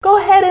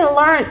ahead and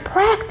learn,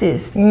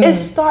 practice. It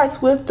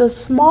starts with the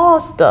small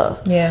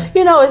stuff. Yeah.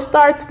 You know, it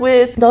starts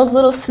with those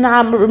little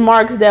snide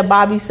remarks that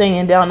Bobby's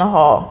saying down the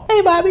hall.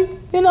 Hey, Bobby,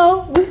 you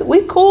know,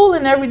 we cool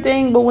and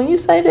everything, but when you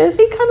say this,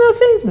 it kind of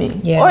offends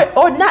me. Yeah.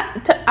 Or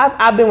not.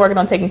 I've been working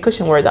on taking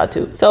cushion words out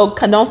too. So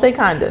don't say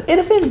kinda. It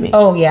offends me.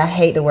 Oh yeah, I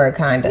hate the word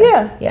kinda.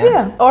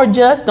 Yeah. Or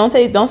just don't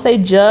say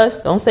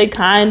just. Don't say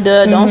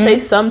kinda. Don't say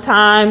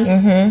sometimes.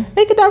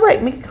 Make it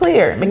direct. Make it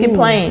clear. Make it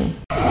plain.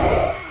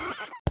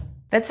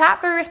 The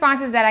top 3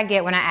 responses that I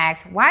get when I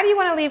ask, why do you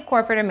want to leave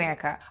corporate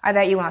America, are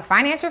that you want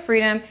financial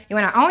freedom, you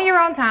want to own your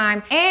own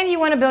time, and you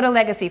want to build a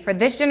legacy for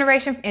this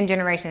generation and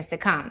generations to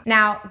come.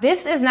 Now,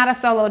 this is not a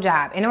solo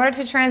job. In order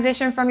to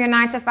transition from your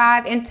 9 to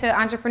 5 into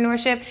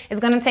entrepreneurship, it's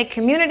going to take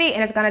community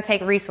and it's going to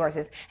take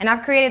resources. And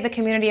I've created the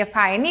community of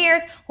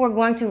pioneers who are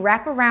going to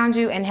wrap around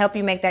you and help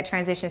you make that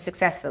transition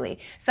successfully.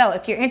 So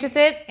if you're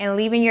interested in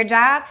leaving your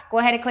job, go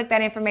ahead and click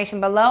that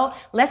information below.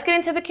 Let's get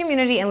into the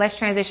community and let's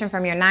transition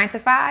from your 9 to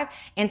 5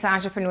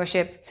 into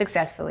entrepreneurship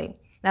successfully.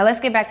 Now let's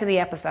get back to the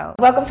episode.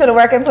 Welcome to the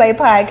Work and Play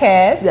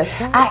podcast. Yes,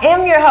 ma'am. I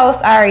am your host,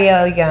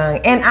 Ariel Young,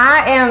 and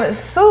I am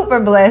super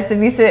blessed to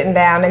be sitting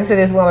down next to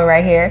this woman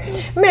right here,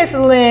 Miss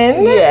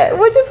Lynn. Yes.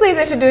 Would you please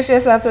introduce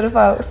yourself to the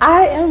folks?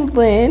 I am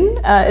Lynn,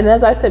 and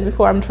as I said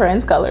before, I'm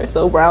trans color,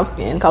 so brown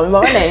skin. Call me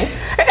by my name.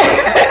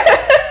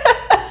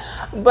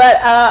 But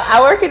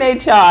I work in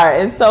HR,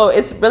 and so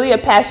it's really a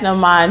passion of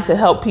mine to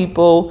help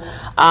people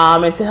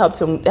and to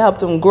help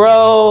them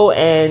grow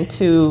and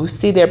to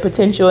see their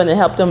potential and to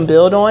help them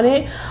build on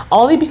it.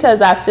 Only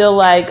because I feel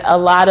like a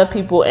lot of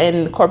people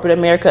in corporate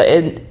America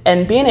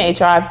and being in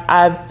HR,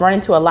 I've run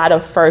into a lot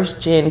of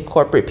first-gen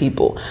corporate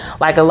people.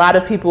 Like a lot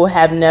of people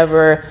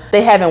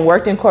they haven't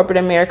worked in corporate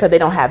America. They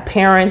don't have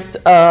parents.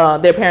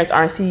 Their parents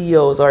aren't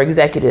CEOs or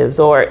executives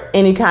or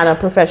any kind of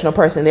professional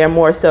person. They're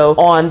more so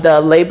on the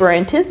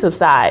labor-intensive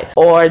side,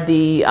 or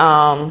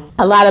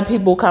a lot of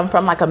people come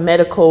from like a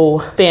medical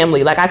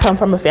family. Like I come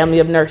from a family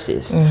of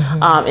nurses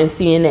and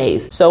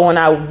CNAs. So when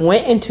I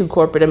went into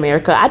corporate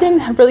America, I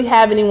didn't really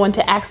have anyone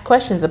to ask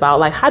questions about,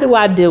 like, how do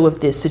I deal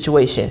with this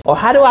situation, or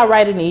how do I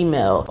write an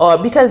email, or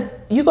because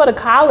you go to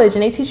college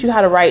and they teach you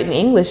how to write in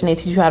English and they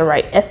teach you how to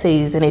write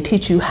essays and they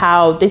teach you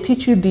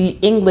the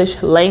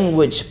English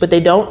language, but they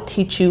don't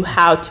teach you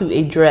how to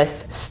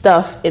address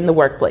stuff in the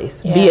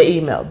workplace via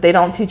email. They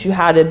don't teach you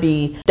how to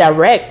be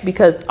direct,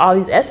 because all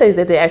these essays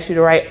that they ask you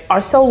to write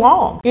are so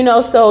long, you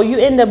know, so you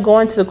end up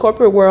going to the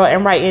corporate world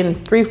and writing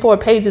 3-4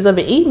 pages of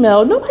an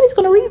email. Nobody's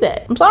going to read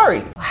that. I'm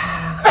sorry.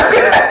 Wow.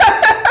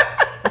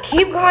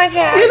 Keep going,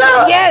 child. You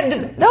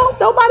know,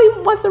 nobody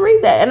wants to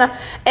read that.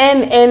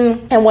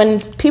 And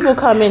when people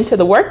come into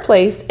the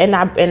workplace and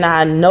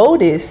I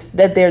notice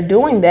that they're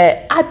doing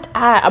that,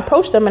 I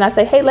approach them and I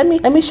say, hey, let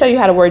me show you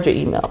how to word your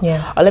email,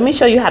 or let me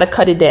show you how to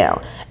cut it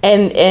down.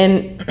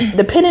 And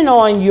depending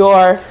on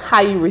how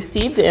you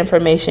receive the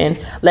information,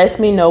 lets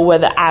me know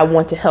whether I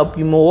want to help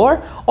you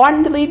more or I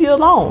need to leave you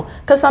alone.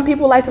 Because some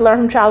people like to learn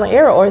from trial and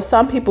error, or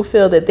some people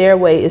feel that their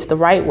way is the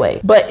right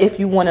way. But if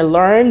you want to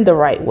learn the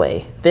right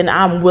way, then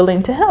I'm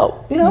willing to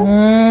help, you know?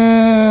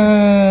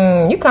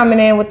 You coming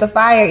in with the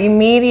fire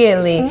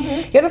immediately.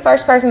 You're the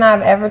first person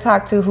I've ever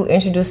talked to who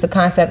introduced the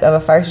concept of a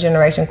first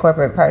generation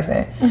corporate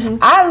person.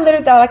 I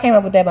literally thought I came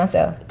up with that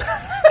myself.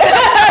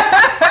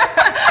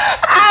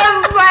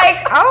 I was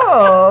like,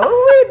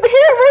 oh,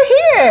 we're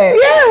here.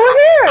 Yeah, we're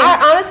here.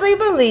 I honestly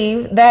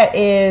believe that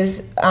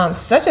is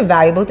such a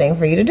valuable thing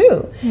for you to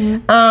do.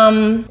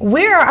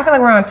 I feel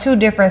like we're on 2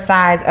 different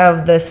sides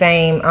of the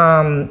same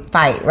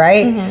fight,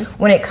 right?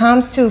 When it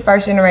comes to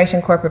first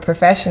generation corporate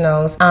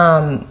professionals,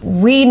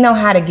 we know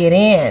how to get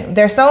in.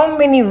 There's so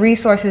many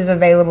resources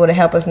available to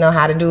help us know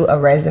how to do a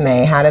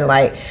resume, how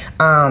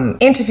to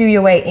interview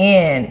your way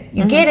in.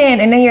 You get in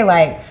and then you're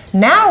like,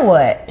 now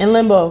what? In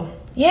limbo.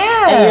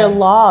 Yeah. And you're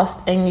lost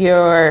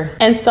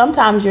and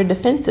sometimes you're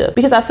defensive,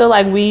 because I feel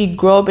like we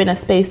grow up in a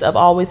space of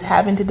always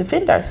having to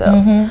defend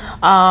ourselves.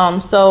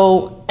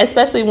 So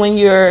especially when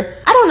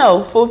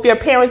if your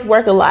parents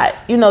work a lot,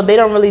 you know, they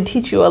don't really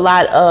teach you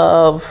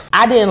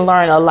I didn't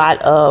learn a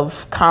lot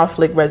of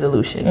conflict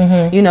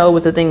resolution. You know, it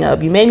was a thing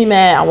of, you made me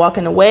mad, I'm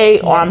walking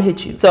away, or I'm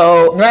hit you.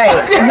 So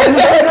right.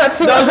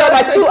 Those are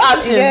my 2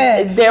 options.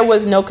 Yeah. There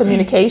was no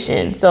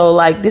communication. So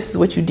like, this is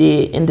what you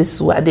did and this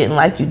is what I didn't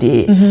like you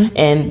did.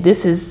 And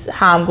this is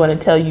how I'm going to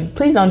tell you,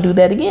 please don't do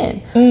that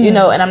again. You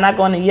know, and I'm not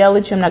going to yell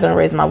at you. I'm not going to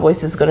raise my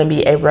voice. It's going to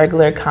be a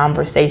regular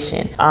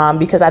conversation.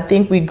 Because I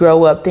think we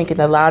grow up thinking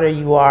the louder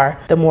you are,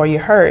 the more you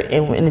hurt.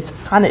 And it's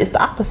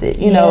the opposite.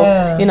 You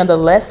know, the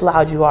less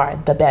loud you are,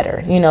 the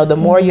better. You know, the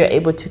more you're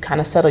able to kind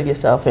of settle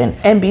yourself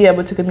and be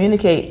able to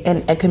communicate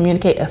and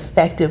communicate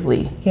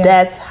effectively.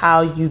 That's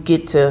how you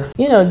get to,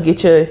 you know,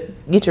 get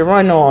your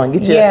run on,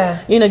 get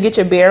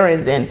your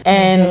bearings in.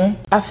 And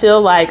I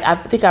feel like I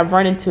think I've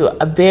run into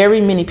a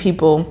very many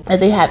people that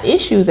they have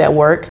issues at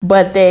work,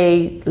 but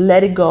they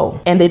let it go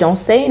and they don't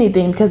say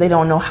anything because they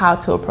don't know how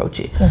to approach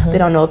it. They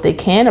don't know if they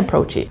can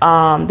approach it.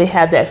 They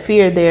have that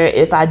fear there.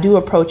 If I do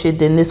approach it,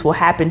 then this will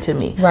happen to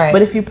me. Right.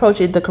 But if you approach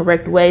it the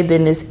correct way,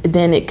 then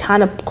it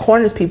kind of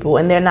corners people,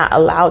 and they're not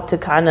allowed to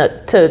kind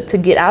of to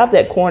get out of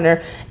that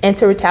corner and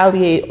to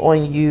retaliate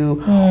on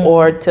you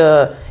or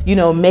to, you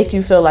know, make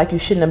you feel like you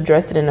shouldn't have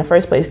addressed it in the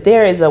first place.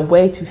 There is a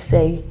way to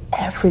say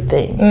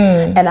everything.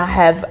 And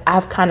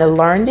I've kind of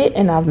learned it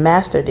and I've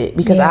mastered it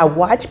because I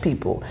watch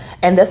people.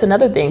 And that's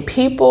another thing.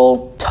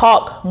 People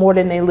talk more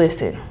than they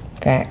listen.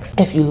 Facts.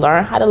 If you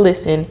learn how to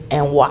listen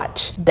and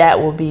watch, that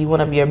will be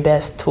one of your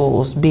best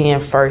tools, being a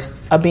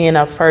first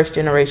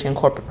generation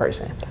corporate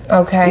person.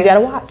 Okay. You gotta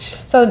watch.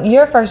 So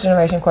you're first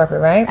generation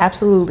corporate, right?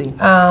 Absolutely.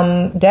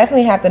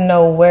 Definitely have to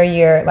know where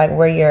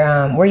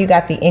you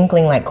got the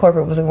inkling like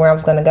corporate was where I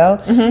was gonna go.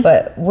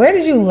 But where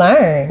did you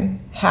learn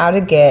how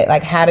to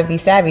be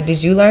savvy?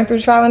 Did you learn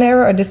through trial and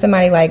error, or did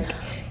somebody like?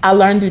 I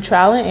learned through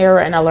trial and error,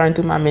 and I learned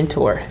through my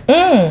mentor.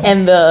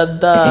 And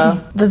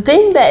the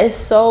thing that is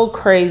so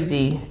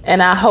crazy,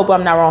 and I hope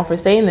I'm not wrong for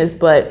saying this,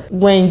 but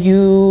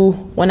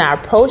when I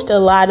approached a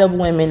lot of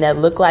women that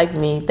looked like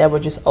me that were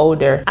just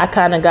older, I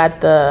kind of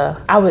got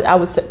I would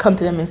come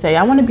to them and say,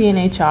 I want to be in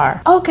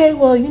HR. Okay,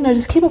 well, you know,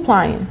 just keep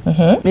applying.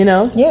 You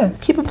know? Yeah.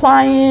 Keep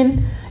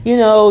applying. You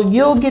know,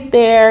 you'll get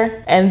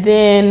there. And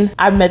then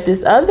I met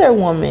this other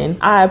woman.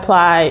 I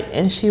applied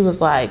and she was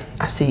like,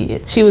 I see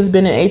it. She was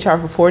been in HR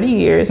for 40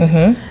 years.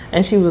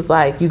 And she was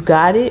like, you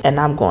got it,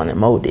 and I'm going to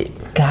mold it.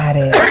 Got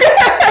it.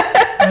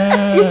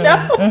 You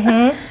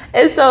know?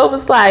 And so it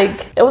was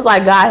like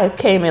God had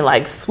came and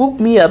like swooped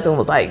me up and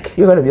was like,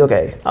 you're going to be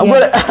okay. I'm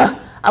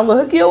gonna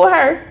hook you up with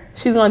her.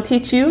 She's going to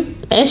teach you,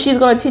 and she's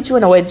going to teach you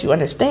in a way that you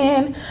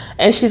understand,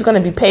 and she's going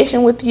to be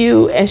patient with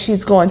you, and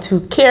she's going to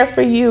care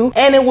for you.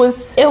 And it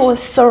was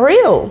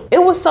surreal.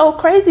 It was so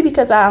crazy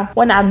because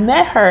when I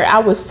met her,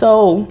 I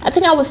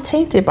think I was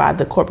tainted by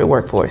the corporate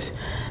workforce,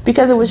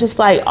 because it was just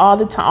like all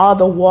the time, all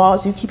the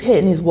walls, you keep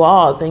hitting these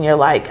walls and you're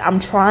like, I'm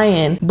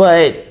trying,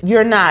 but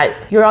you're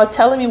all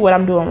telling me what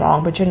I'm doing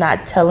wrong, but you're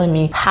not telling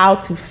me how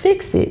to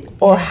fix it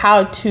or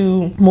how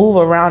to move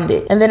around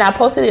it. And then I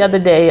posted the other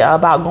day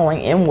about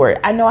going inward.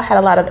 I know I had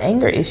a lot of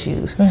anger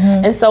issues.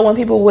 And so when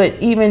people would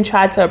even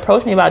try to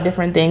approach me about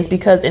different things,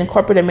 because in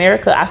corporate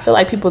America, I feel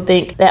like people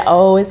think that,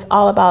 it's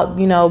all about,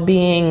 you know,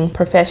 being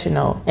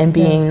professional and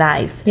being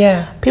nice.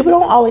 Yeah. People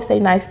don't always say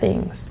nice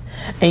things.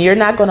 And you're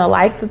not going to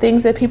like the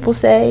things that people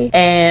say.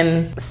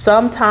 And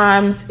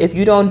sometimes if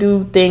you don't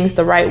do things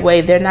the right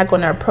way, they're not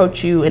going to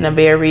approach you in a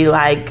very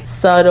like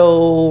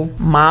subtle,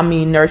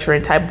 mommy,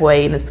 nurturing type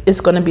way. And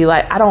it's going to be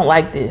like, I don't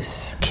like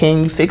this.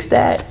 Can you fix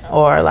that?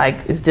 Or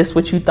like, is this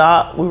what you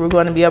thought we were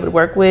going to be able to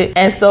work with?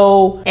 And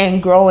so,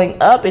 and growing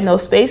up in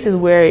those spaces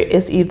where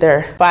it's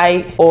either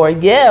fight or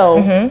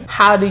yell,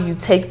 how do you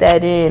take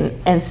that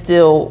in and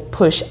still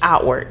push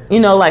outward? You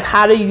know, like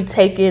how do you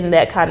take in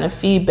that kind of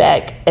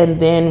feedback and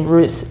then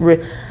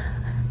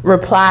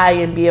reply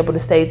and be able to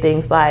say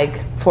things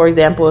like, for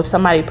example, if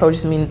somebody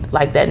approaches me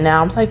like that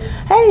now, I'm just like,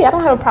 hey, I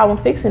don't have a problem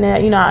fixing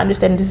it. You know, I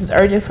understand this is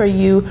urgent for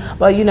you,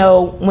 but you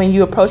know, when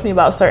you approach me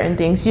about certain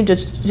things, you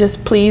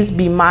just please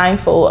be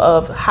mindful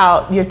of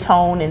how your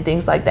tone and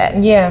things like that.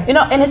 Yeah. You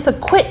know, and it's a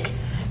quick,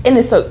 and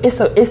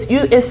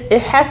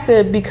it has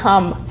to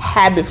become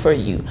habit for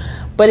you,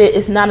 but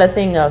it's not a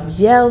thing of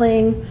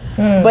yelling,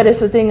 but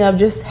it's a thing of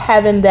just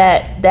having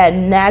that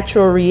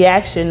natural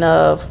reaction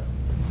of,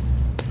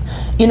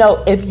 you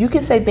know, if you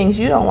can say things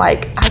you don't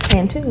like, I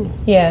can too.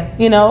 Yeah.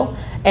 You know,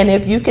 and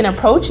if you can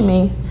approach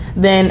me,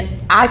 then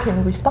I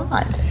can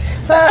respond.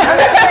 So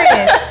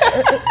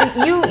I'm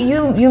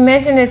curious. You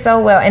mentioned it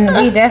so well, and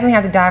we definitely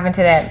have to dive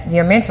into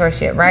your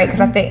mentorship, right?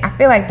 Because I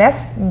feel like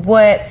that's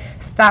what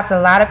stops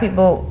a lot of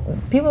people.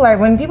 People like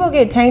when people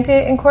get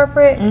tainted in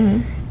corporate.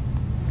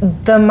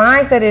 The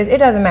mindset is, it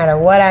doesn't matter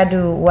what I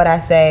do, what I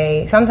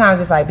say. Sometimes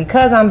it's like,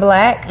 because I'm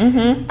black,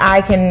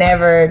 I can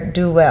never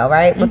do well,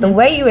 right? But the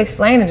way you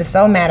explain it is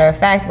so matter of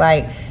fact.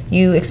 Like,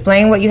 you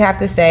explain what you have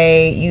to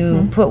say,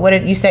 you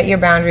you set your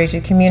boundaries, you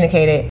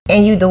communicate it,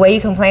 and the way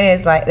you complain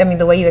is like,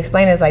 the way you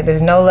explain it is like,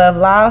 there's no love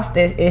lost.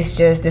 This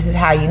is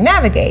how you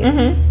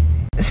navigate.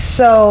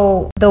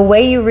 So the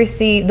way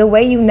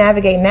you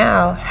navigate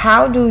now,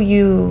 how do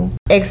you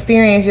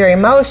experience your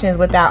emotions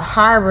without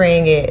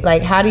harboring it?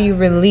 Like, how do you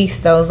release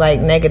those like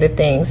negative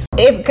things?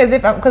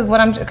 Because what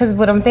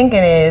I'm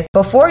thinking is,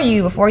 before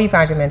you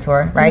found your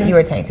mentor, right? You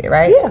were tainted,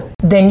 right? Yeah.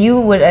 Then you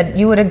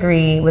would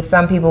agree with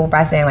some people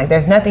by saying like,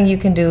 there's nothing you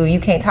can do. You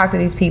can't talk to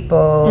these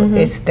people.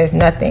 There's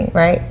nothing,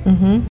 right?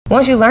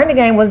 Once you learned the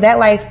game, was that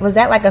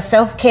like a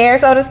self-care,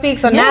 so to speak?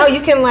 So now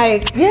you can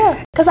like,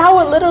 because I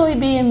would literally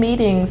be in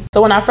meetings.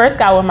 So when I first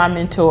got with my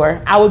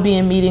mentor, I would be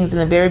in meetings in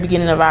the very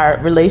beginning of our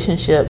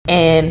relationship,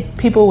 and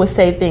people would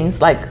say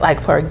things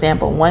like for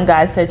example, one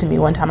guy said to me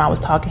one time, I was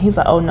talking, he was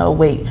like, oh no,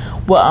 wait,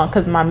 well,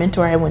 because my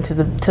mentor had went to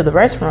the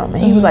restroom,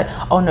 and he was like,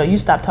 oh no, you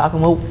stop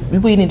talking, well,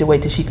 we need to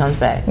wait till she comes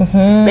back.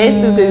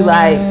 Basically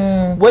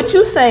like, what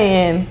you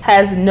saying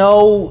has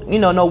no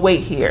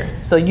weight here.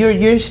 So you're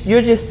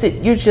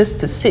just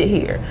to sit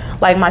here.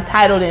 Like my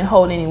title didn't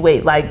hold any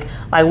weight. Like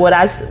what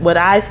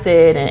I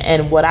said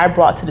and what I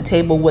brought to the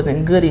table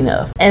wasn't good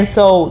enough. And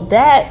so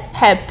that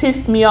had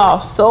pissed me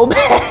off so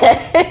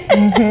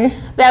bad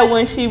that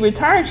when she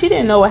returned, she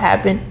didn't know what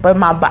happened, but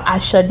I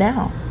shut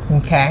down.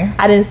 Okay.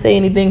 I didn't say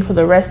anything for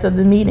the rest of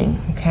the meeting.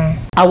 Okay.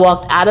 I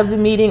walked out of the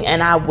meeting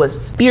and I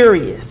was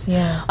furious.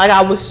 Yeah. Like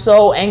I was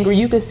so angry.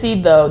 You could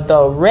see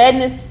the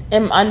redness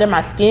under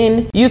my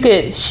skin.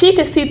 She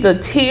could see the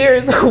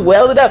tears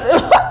welling up.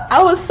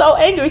 I was so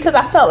angry because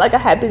I felt like I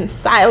had been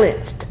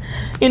silenced,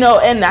 and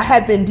I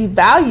had been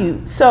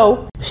devalued.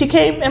 So she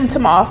came into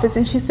my office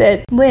and she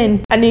said,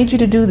 Lynn, I need you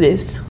to do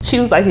this. She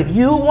was like, if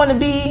you want to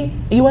be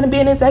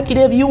an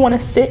executive, you want to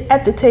sit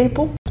at the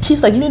table.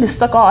 She's like, you need to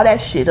suck all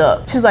that shit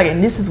up. She's like,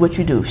 and this is what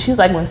you do. She's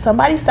like, when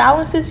somebody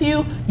silences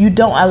you, you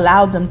don't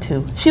allow them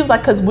to. She was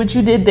like, because what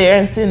you did there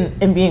and sitting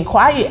and being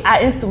quiet,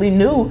 I instantly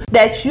knew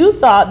that you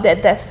thought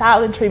that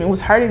silent treatment was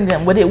hurting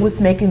them, but it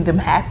was making them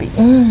happy.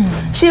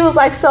 She was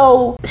like,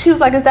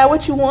 is that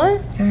what you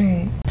want?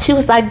 Right. She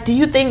was like, do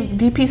you think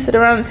VPs sit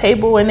around the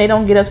table and they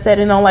don't get upset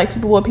and don't like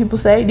what people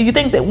say? Do you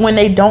think that when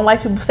they don't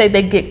like people say,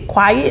 they get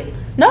quiet?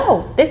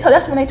 No,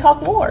 that's when they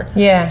talk more.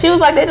 Yeah. She was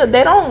like,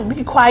 they don't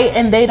be quiet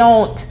and they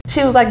don't.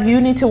 She was like, you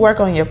need to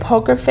work on your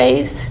poker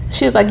face.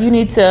 She was like,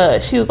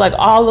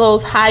 all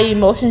those high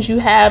emotions you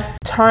have,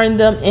 turn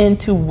them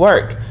into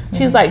work.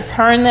 She was like,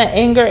 turn that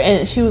anger,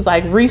 and she was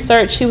like,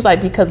 research. She was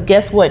like, because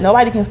guess what?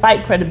 Nobody can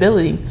fight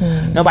credibility.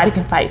 Nobody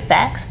can fight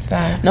facts.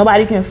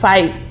 Nobody can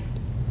fight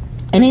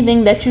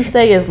anything that you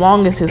say as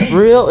long as it's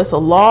real, it's a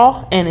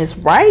law, and it's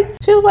right.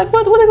 She was like,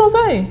 what are they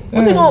gonna say?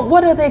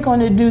 What are they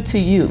gonna do to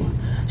you?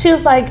 She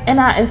was like,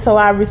 and so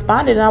I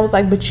responded and I was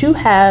like, but you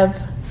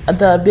have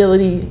the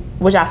ability,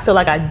 which I feel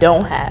like I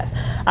don't have.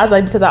 I was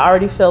like, because I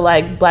already feel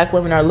like Black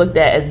women are looked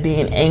at as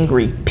being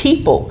angry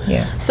people.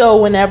 Yeah.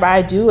 So whenever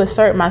I do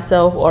assert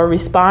myself or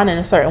respond in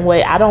a certain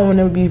way, I don't want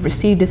to be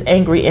received as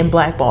angry and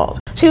blackballed.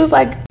 She was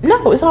like,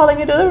 no, it's all in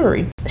your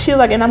delivery. She was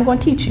like, and I'm going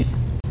to teach you.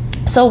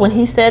 So when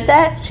he said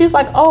that, she's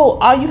like, oh,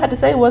 all you had to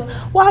say was,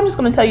 well, I'm just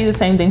going to tell you the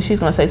same thing she's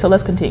going to say. So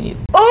let's continue.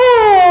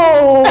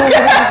 Oh,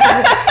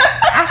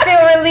 I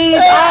feel relieved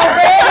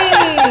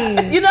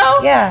already.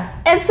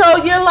 Yeah. And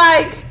so you're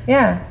like,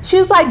 yeah. She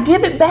was like,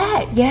 give it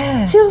back.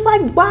 Yeah. She was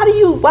like, why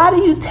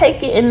do you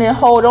take it and then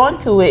hold on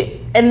to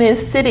it and then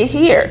sit it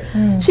here?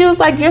 She was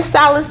like, you're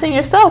silencing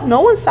yourself.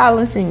 No one's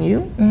silencing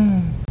you.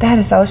 That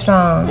is so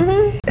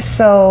strong.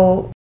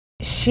 So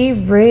she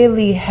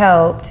really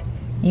helped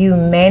you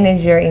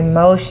manage your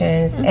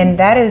emotions, and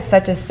that is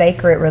such a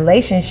sacred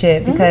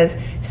relationship because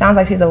it sounds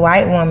like she's a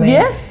white woman.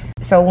 Yes.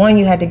 So one,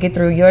 you had to get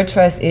through your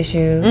trust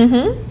issues,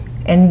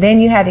 and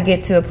then you had to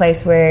get to a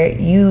place where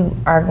you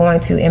are going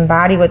to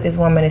embody what this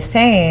woman is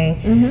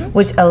saying,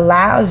 which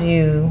allows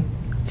you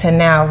to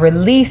now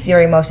release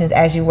your emotions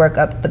as you work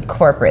up the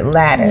corporate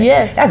ladder.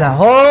 Yes. That's a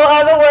whole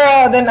other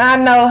world than I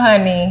know,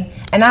 honey.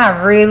 And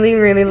I really,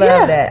 really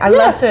love that. I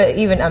love to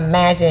even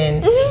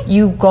imagine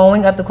you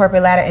going up the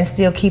corporate ladder and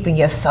still keeping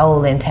your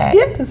soul intact.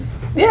 Yes.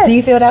 Yes. Do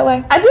you feel that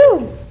way? I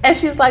do. And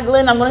she's like,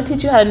 Lynn, I'm going to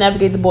teach you how to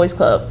navigate the boys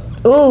club.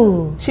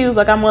 Ooh. She was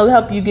like, I'm going to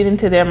help you get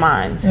into their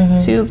minds.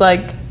 She was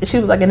like,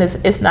 and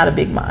it's not a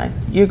big mind.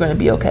 You're going to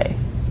be okay.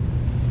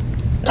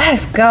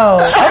 Let's go.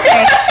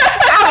 Okay.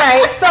 All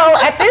right. So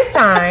at this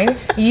time,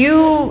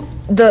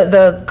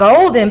 the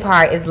golden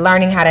part is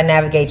learning how to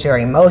navigate your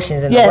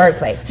emotions in the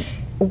workplace.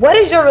 What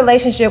is your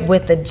relationship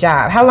with the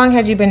job? How long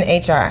had you been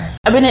in HR?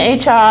 I've been in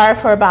HR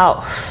for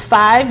about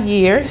 5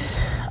 years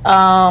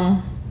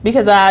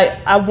because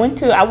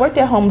I worked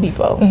at Home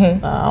Depot. I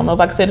don't know if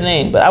I can say the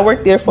name, but I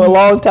worked there for a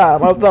long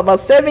time. I was about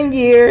 7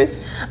 years.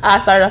 I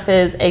started off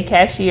as a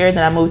cashier,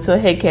 then I moved to a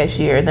head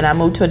cashier, then I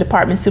moved to a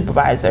department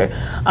supervisor,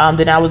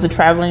 then I was a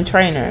traveling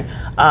trainer,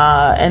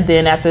 and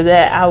then after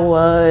that I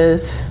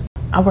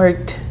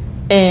worked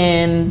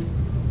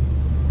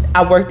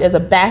as a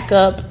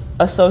backup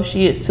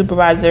associate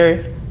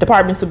supervisor,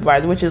 department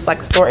supervisor, which is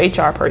like a store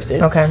HR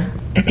person. Okay.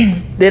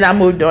 Then I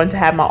moved on to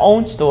have my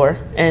own store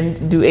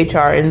and do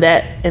HR in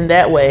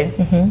that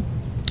way.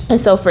 And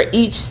so for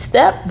each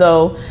step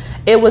though,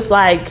 it was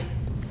like,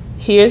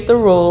 here's the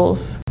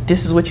rules,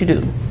 this is what you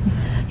do.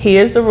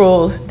 Here's the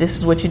rules, this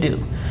is what you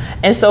do.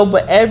 And so,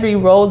 but every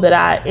role that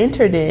I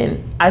entered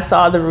in, I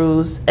saw the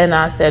rules and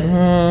I said,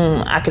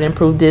 I can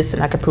improve this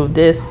and I can improve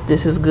this.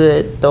 This is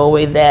good, throw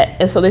away that.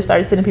 And so they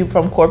started sending people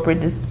from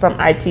corporate, from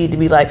IT to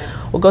be like,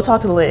 well, go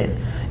talk to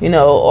Lynn,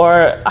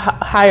 or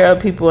hire up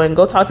people and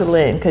go talk to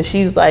Lynn. Cause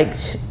she's like,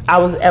 I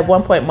was at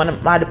one point, one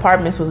of my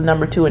departments was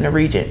number 2 in the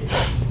region.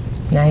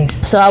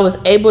 Nice. So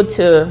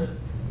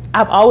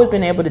I've always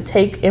been able to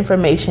take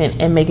information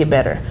and make it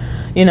better.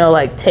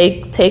 Like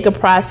take a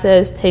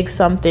process, take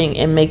something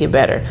and make it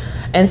better.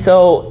 And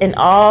so in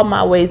all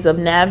my ways of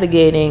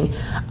navigating,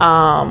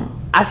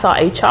 I saw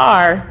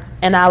HR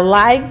and I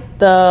liked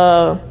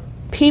the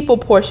people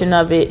portion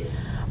of it,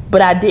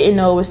 but I didn't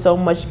know it was so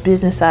much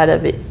business side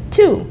of it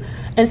too.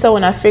 And so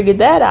when I figured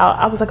that out,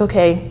 I was like,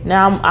 okay,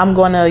 now I'm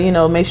going to, you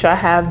know, make sure I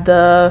have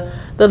the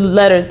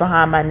letters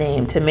behind my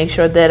name to make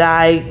sure that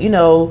I, you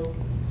know,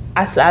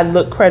 I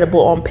look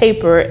credible on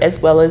paper as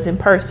well as in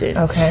person.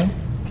 Okay.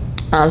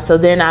 So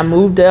then I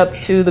moved up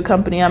to the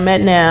company I'm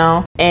at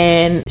now,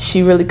 and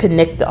she really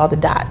connected all the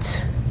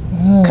dots,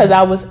 because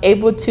I was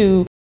able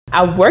to.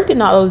 I worked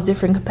in all those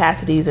different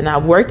capacities, and I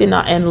worked in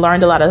and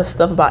learned a lot of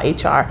stuff about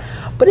HR.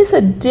 But it's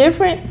a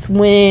difference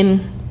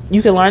when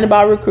you can learn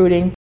about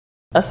recruiting,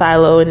 a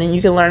silo, and then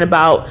you can learn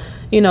about,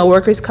 you know,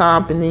 workers'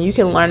 comp, and then you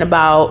can learn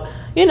about,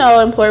 you know,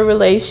 employee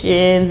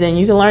relations, and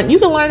you can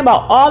learn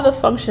about all the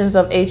functions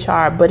of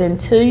HR. But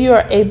until you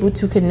are able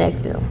to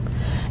connect them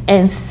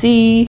and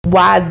see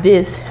why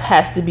this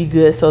has to be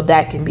good so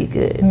that can be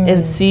good,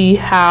 and see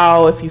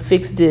how if you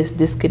fix this,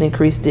 this can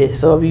increase this.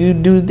 So if you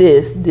do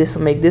this, this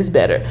will make this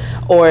better.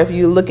 Or if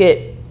you look at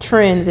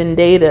trends in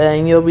data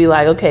and you'll be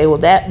like, okay, well,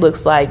 that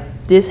looks like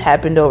this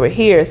happened over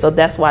here, so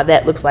that's why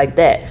that looks like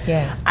that.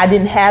 Yeah. I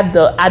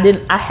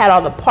had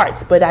all the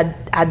parts, but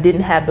I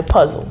didn't have the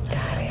puzzle.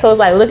 So it's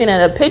like looking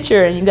at a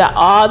picture and you got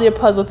all your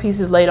puzzle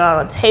pieces laid out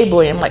on a table,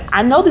 and I'm like,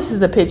 I know this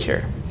is a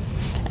picture,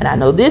 and I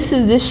know this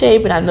is this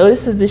shape, and I know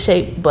this is this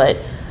shape. But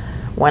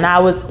when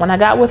I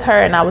got with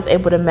her and I was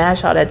able to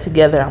mash all that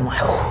together, I'm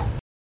like, whew.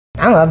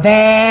 I'm a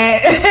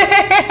bad.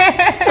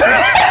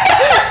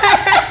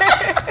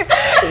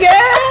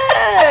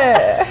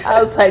 Yeah.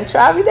 I was like,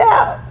 try me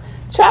down,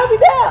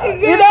 yeah.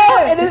 You know.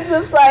 And it's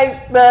just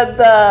like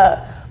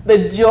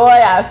the joy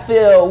I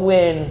feel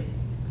when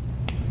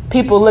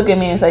people look at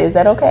me and say, is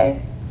that okay?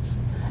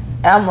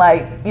 And I'm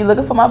like, you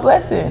looking for my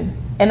blessing?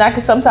 And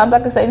sometimes I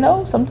can say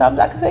no, sometimes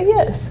I can say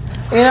yes,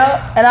 you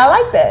know. And I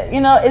like that,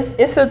 you know.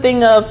 It's a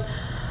thing of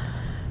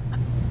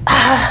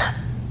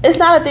it's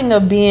not a thing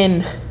of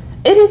being,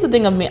 it is a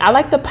thing of me. I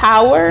like the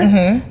power,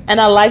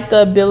 and I like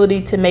the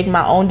ability to make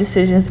my own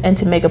decisions and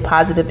to make a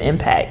positive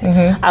impact.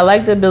 I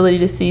like the ability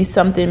to see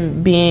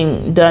something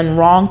being done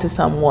wrong to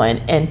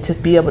someone and to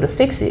be able to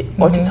fix it,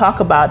 or to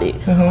talk about it,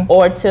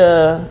 or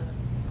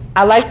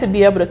I like to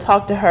be able to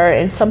talk to her.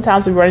 And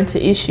sometimes we run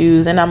into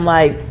issues, and I'm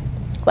like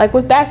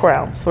with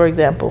backgrounds, for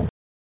example,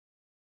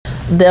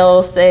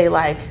 they'll say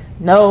like,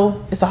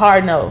 no, it's a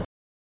hard no.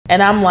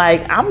 And I'm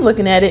like, I'm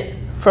looking at it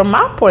from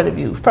my point of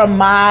view, from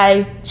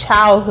my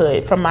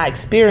childhood, from my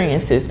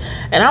experiences.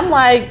 And I'm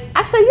like,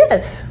 I say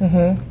yes.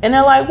 And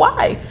they're like,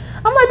 why?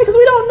 I'm like, because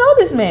we don't know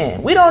this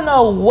man. We don't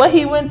know what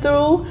he went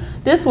through.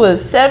 This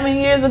was 7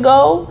 years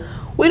ago.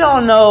 We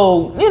don't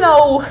know, you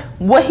know,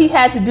 what he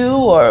had to do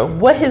or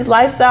what his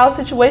lifestyle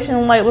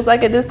situation was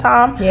like at this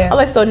time. Yeah. I'm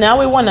like, so now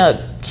we want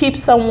to keep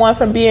someone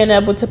from being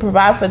able to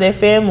provide for their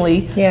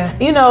family. Yeah.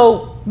 You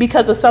know,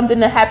 because of something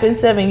that happened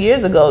 7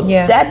 years ago.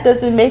 Yeah. That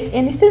doesn't make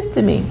any sense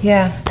to me.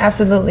 Yeah,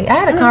 absolutely. I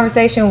had a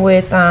conversation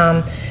with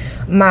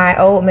my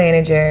old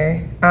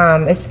manager.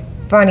 It's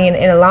funny,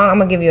 I'm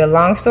gonna give you a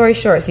long story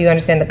short so you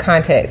understand the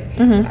context.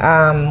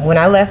 When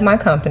I left my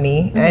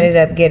company, I ended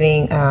up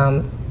getting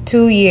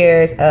 2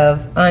 years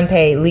of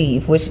unpaid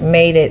leave, which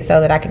made it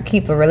so that I could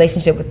keep a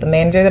relationship with the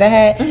manager that I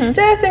had,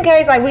 just in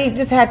case, like, we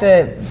just had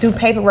to do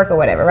paperwork or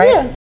whatever, right?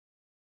 Yeah.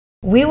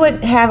 We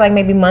would have like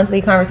maybe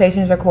monthly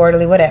conversations or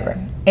quarterly, whatever.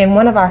 In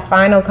one of our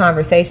final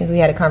conversations, we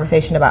had a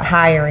conversation about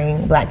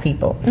hiring Black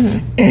people.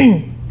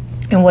 And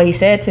what he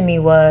said to me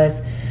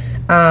was,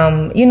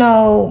 you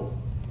know,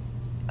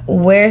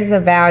 where's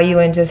the value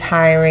in just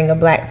hiring a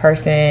Black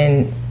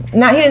person? He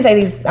didn't say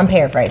these, I'm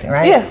paraphrasing,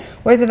 right? Yeah.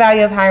 Where's the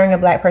value of hiring a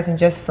Black person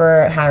just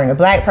for hiring a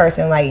Black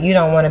person? Like, you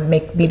don't want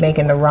to be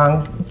making the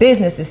wrong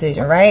business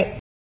decision, right?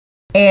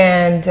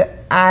 And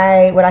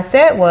what I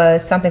said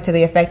was something to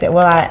the effect that,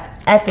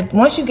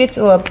 once you get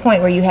to a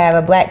point where you have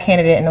a Black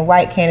candidate and a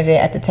white candidate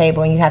at the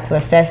table, and you have to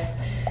assess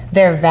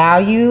their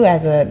value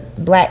as a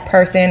Black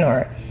person,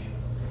 or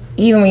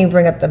even when you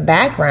bring up the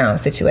background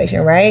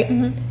situation, right?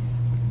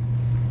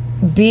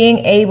 Being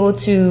able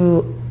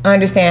to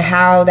understand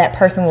how that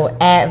person will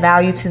add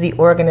value to the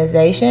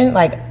organization.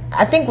 Like,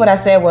 I think what I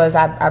said was,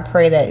 I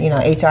pray that, you know,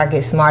 HR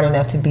gets smart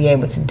enough to be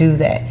able to do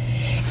that.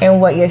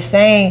 And what you're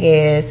saying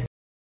is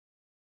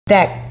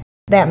that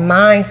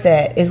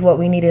mindset is what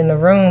we need in the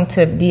room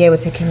to be able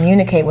to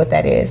communicate what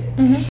that is.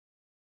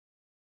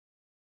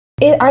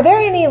 Are there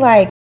any,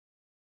 like,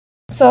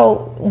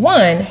 so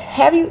one,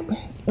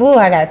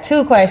 I got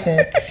two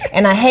questions.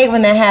 And I hate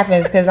when that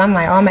happens, because I'm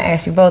like, I'm going to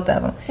ask you both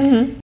of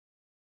them.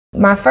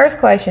 My first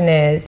question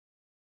is,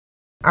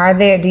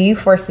 do you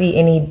foresee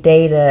any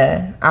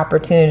data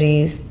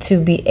opportunities to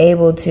be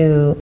able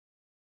to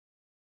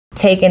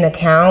take into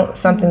account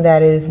something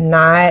that is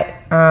not,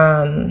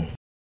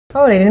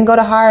 they didn't go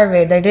to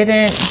Harvard, they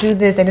didn't do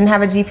this, they didn't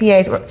have a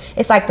GPA.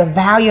 It's like the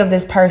value of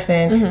this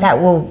person that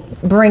will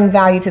bring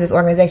value to this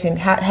organization.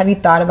 Have you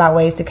thought about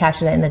ways to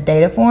capture that in the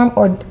data form,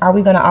 or are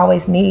we going to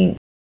always need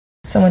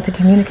someone to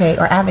communicate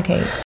or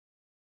advocate?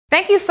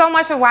 Thank you so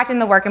much for watching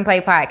the Work and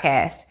Play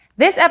podcast.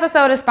 This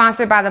episode is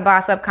sponsored by the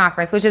Boss Up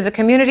Conference, which is a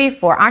community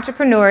for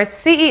entrepreneurs,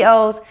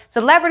 CEOs,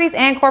 celebrities,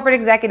 and corporate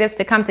executives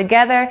to come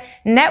together,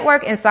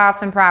 network, and solve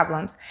some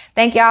problems.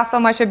 Thank y'all so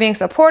much for being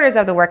supporters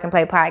of the Work and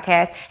Play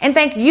podcast. And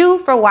thank you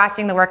for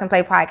watching the Work and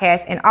Play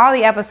podcast and all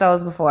the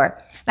episodes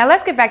before. Now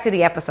let's get back to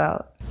the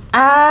episode.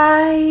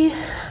 I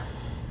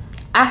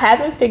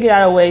haven't figured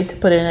out a way to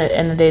put it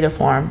in a data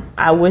form.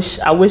 I wish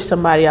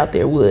somebody out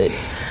there would.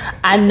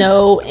 I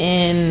know,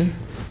 in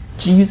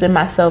using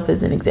myself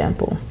as an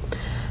example,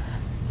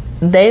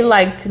 they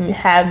like to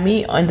have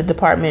me in the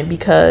department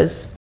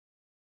because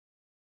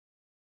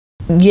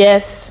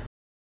yes,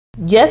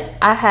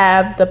 I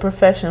have the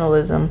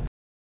professionalism,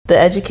 the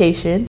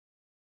education,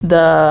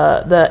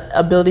 the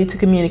ability to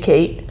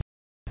communicate,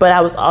 but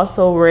I was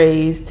also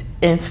raised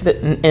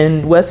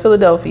in West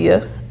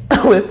Philadelphia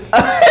with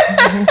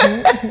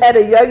at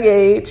a young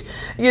age.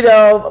 You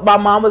know, my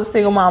mom was a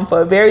single mom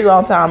for a very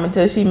long time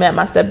until she met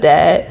my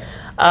stepdad.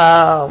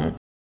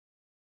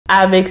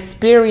 I've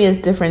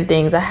experienced different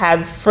things. I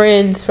have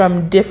friends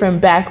from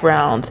different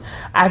backgrounds.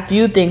 I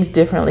view things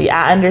differently.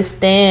 I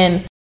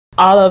understand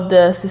all of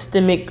the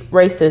systemic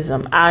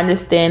racism. I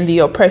understand the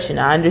oppression.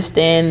 I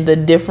understand the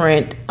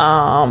different,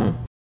 ploys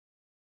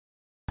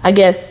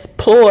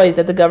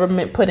that the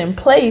government put in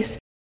place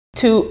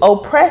to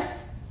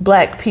oppress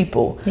Black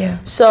people. Yeah.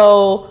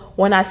 So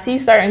when I see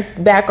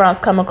certain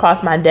backgrounds come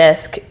across my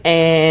desk,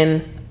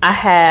 and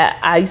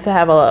I used to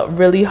have a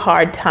really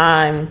hard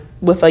time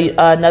with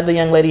another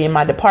young lady in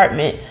my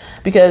department,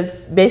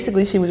 because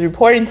basically she was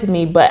reporting to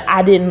me, but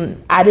I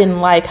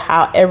didn't like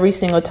how every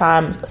single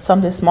time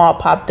something small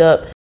popped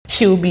up,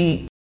 she would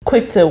be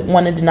quick to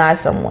want to deny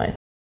someone.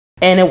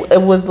 And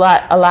it was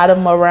like a lot of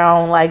them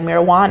around like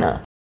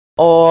marijuana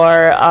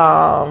or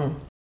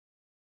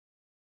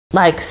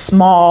like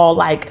small,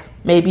 like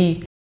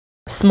maybe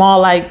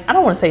small, like, I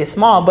don't want to say it's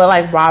small, but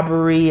like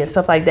robbery and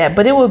stuff like that.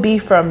 But it would be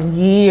from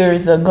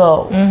years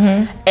ago.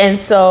 Mm-hmm. And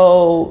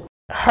so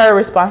her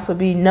response would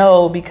be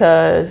no,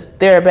 because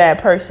they're a bad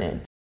person.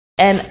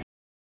 And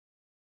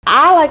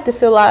I like to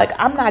feel like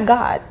I'm not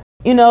God.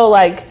 You know,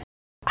 like,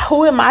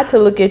 who am I to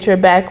look at your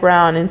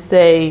background and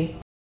say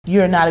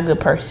you're not a good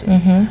person?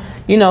 Mm-hmm.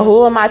 You know,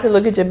 who am I to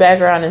look at your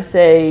background and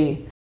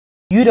say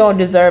you don't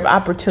deserve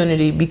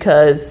opportunity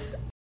because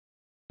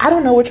I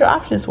don't know what your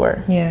options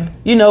were. Yeah.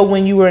 You know,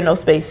 when you were in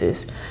those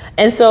spaces.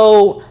 And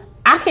so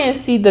I can't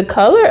see the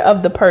color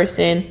of the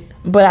person,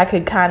 but I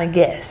could kind of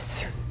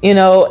guess. You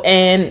know,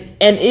 and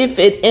if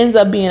it ends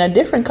up being a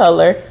different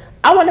color,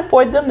 I want to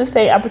afford them the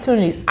same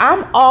opportunities.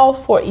 I'm all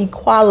for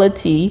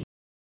equality,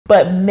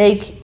 but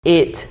make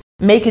it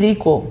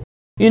equal.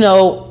 You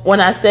know, when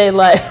I say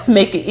like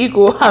make it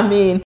equal, I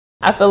mean,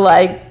 I feel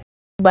like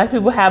Black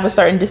people have a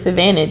certain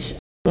disadvantage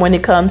when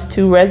it comes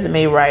to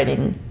resume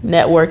writing,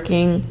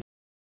 networking,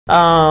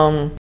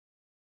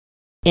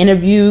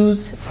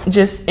 interviews,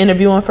 just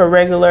interviewing for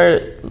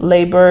regular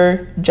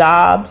labor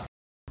jobs.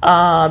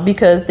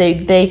 Because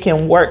they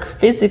can work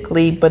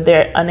physically, but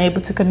they're unable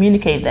to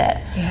communicate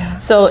that. Yeah.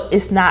 So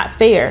it's not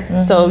fair.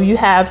 Mm-hmm. So you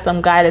have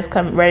some guy that's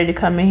ready to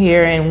come in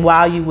here and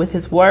wow you with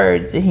his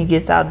words, and he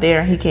gets out there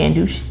and he can't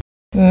do shit.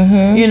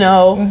 Mm-hmm. You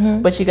know,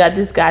 mm-hmm. But you got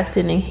this guy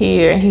sitting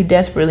here and he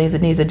desperately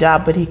needs a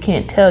job, but he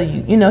can't tell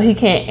you. You know, he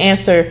can't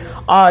answer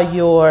all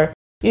your,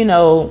 you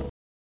know,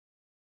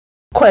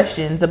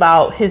 questions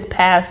about his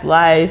past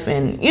life,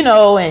 and you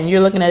know, and you're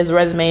looking at his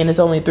resume and there's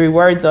only 3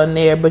 words on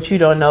there, but you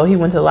don't know he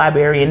went to the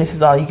library and this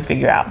is all he can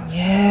figure out.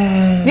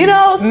 Yeah. You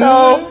know, so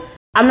mm-hmm.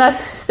 I'm not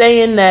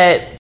saying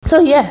that.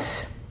 So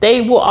yes,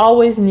 they will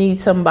always need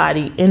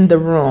somebody in the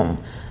room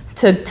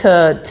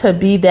to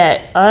be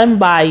that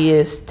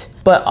unbiased,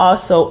 but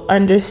also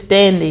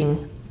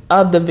understanding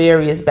of the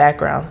various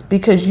backgrounds,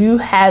 because you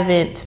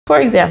haven't, for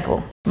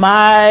example,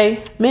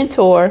 my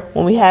mentor,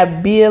 when we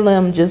had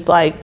BLM just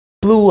like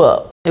blew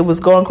up. It was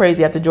going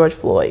crazy after George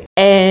Floyd.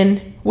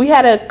 And we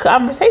had a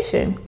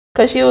conversation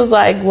because she was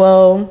like,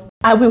 well,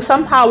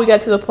 somehow we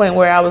got to the point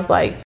where I was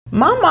like,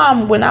 my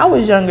mom, when I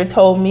was younger,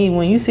 told me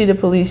when you see the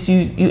police,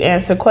 you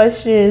answer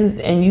questions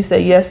and you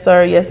say, yes,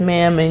 sir, yes,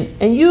 ma'am,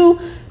 and you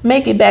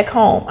make it back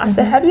home. I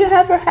said, have you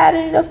ever had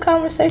any of those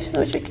conversations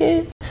with your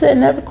kids? She said, it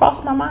never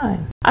crossed my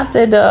mind. I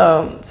said,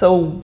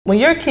 so when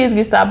your kids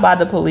get stopped by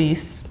the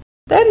police,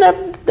 they're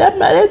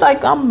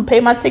like, I'm gonna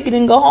pay my ticket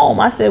and go home.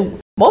 I said,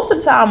 most of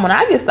the time when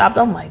I get stopped,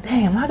 I'm like,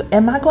 damn,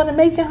 am I going to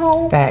make it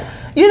home?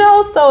 Facts. You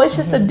know, so it's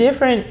just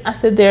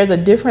there's a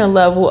different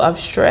level of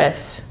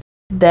stress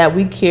that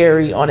we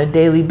carry on a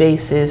daily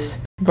basis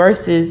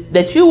versus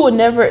that you will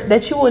never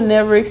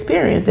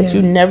experience, that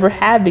you never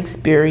have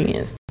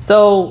experienced.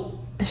 So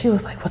she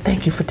was like, well,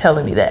 thank you for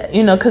telling me that,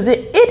 you know, because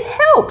it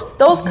helps.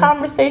 Those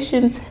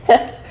conversations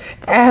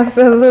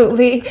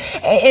Absolutely.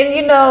 And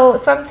you know,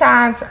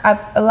 sometimes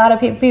a lot of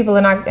people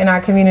in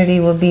our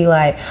community will be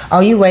like, oh,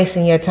 you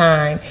wasting your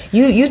time.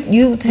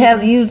 You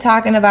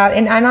talking about,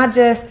 and I'm not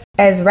just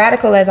as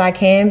radical as I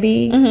can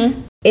be.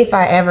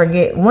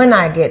 Mm-hmm. When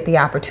I get the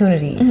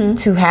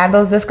opportunities to have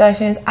those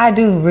discussions, I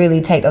do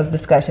really take those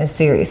discussions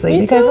seriously.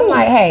 Me because too. I'm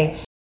like, hey,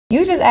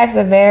 you just asked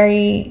a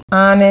very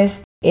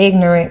honest,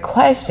 ignorant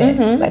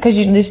question, because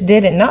you just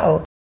didn't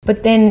know.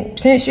 But then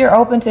since you're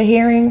open to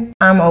hearing,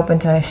 I'm open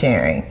to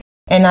sharing.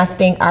 And I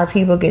think our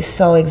people get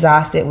so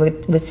exhausted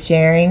with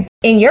sharing.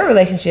 In your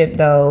relationship,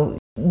 though,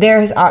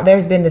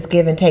 there's been this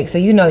give and take. So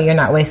you know you're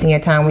not wasting your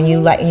time when you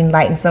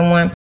enlighten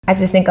someone. I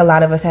just think a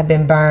lot of us have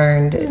been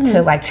burned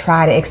to like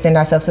try to extend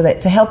ourselves so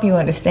that to help you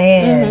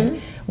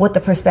understand what the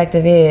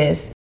perspective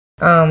is.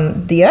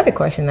 The other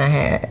question I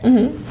had,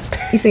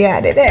 you see how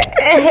I did that?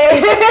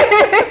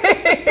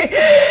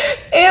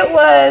 It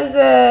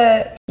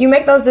was, you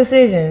make those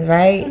decisions,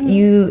 right?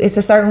 It's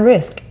a certain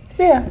risk.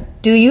 Yeah.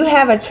 Do you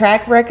have a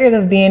track record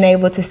of being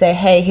able to say,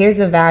 hey, here's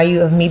the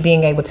value of me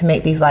being able to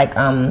make these like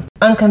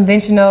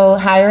unconventional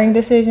hiring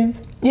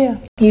decisions? Yeah.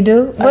 You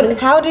do? I do.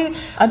 How do you,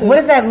 I do. What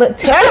does that look?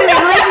 Tell me.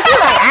 She's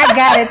like, I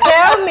got it.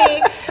 Tell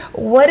me.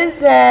 What is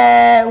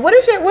that?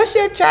 What's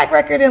your track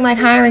record in like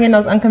hiring in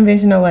those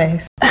unconventional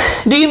ways?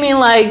 Do you mean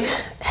like,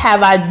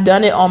 have I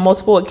done it on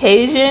multiple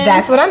occasions?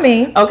 That's what I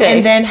mean. Okay.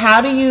 And then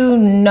how do you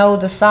know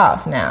the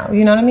sauce now?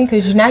 You know what I mean?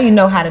 Because now you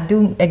know how to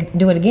do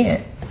it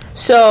again.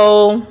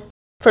 So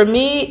for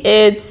me,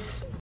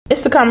 it's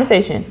the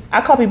conversation.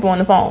 I call people on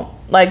the phone.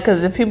 Like,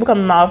 because if people come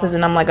in my office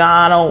and I'm like,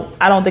 I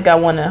don't think I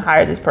want to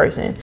hire this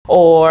person.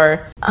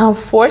 Or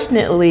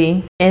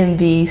unfortunately, in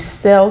the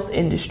sales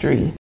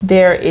industry,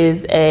 there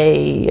is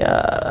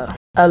a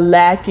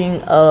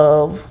lacking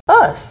of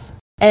us.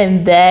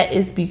 And that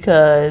is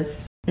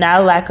because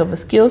not a lack of a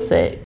skill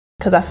set,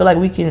 because I feel like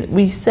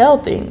we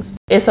sell things.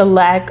 It's a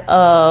lack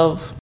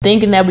of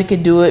thinking that we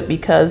could do it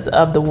because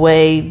of the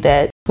way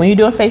that when you're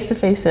doing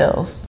face-to-face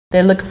sales,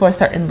 they're looking for a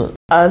certain look,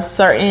 a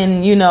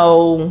certain,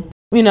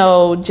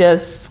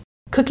 just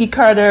cookie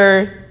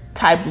cutter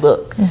type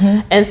look.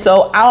 And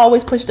so I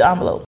always push the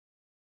envelope.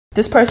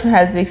 This person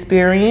has the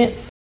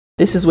experience.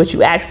 This is what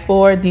you asked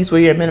for. These were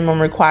your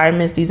minimum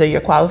requirements. These are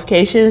your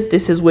qualifications.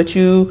 This is what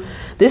you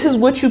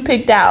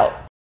picked out.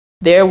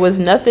 There was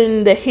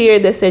nothing here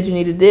that said you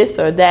needed this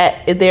or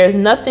that. There's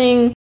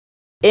nothing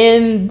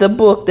in the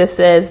book that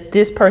says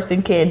this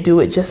person can't do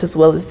it just as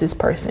well as this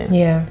person.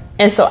 Yeah.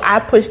 And so I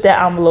push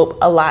that envelope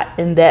a lot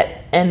in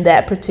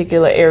that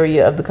particular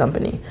area of the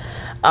company.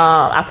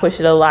 I push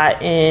it a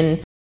lot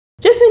in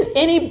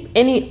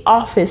any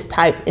office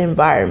type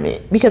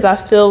environment, because I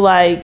feel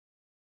like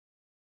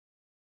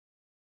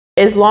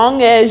as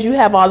long as you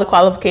have all the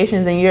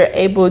qualifications and you're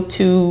able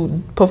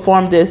to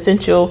perform the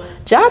essential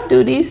job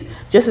duties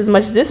just as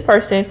much as this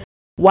person,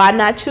 why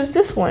not choose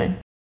this one?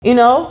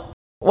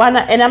 Why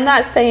not? And I'm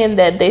not saying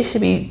that they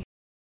should be,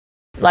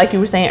 like you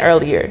were saying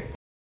earlier,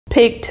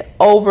 picked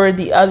over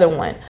the other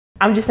one.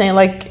 I'm just saying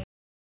like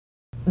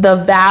the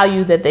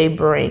value that they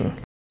bring,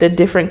 the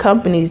different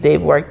companies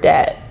they've worked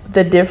at,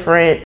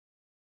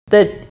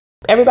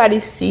 everybody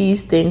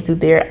sees things through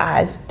their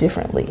eyes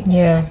differently.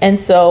 Yeah. And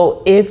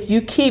so if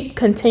you keep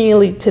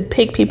continually to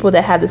pick people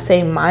that have the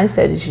same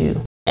mindset as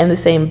you and the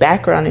same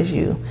background as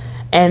you,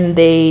 and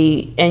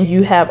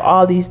you have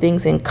all these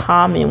things in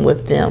common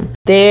with them,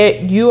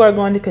 you are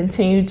going to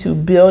continue to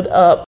build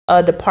up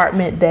a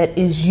department that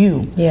is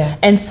you. Yeah.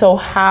 And so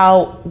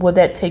how will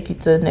that take you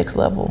to the next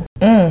level?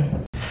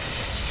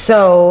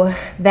 So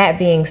that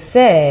being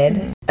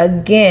said,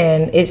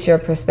 again, it's your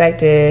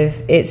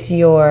perspective, it's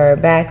your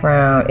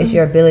background, it's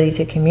your ability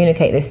to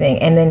communicate this thing,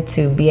 and then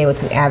to be able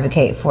to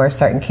advocate for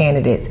certain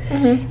candidates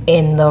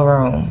in the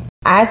room.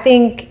 I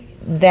think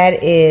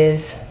that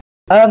is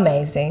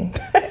amazing.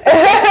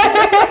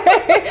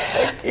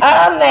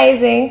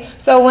 Amazing.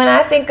 So when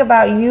I think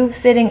about you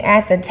sitting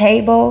at the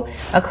table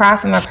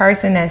across from a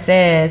person that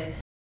says,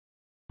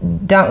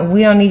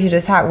 we don't need you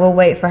to talk, we'll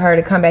wait for her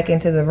to come back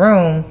into the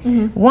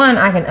room. One,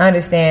 I can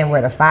understand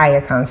where the fire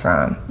comes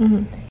from.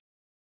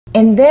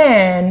 And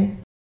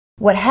then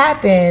what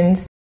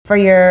happens for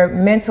your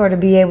mentor to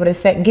be able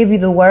to give you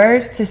the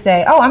words to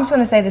say, oh, I'm just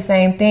going to say the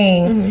same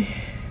thing.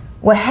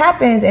 What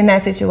happens in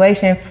that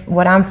situation,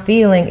 what I'm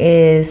feeling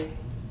is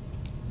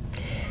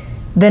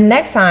the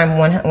next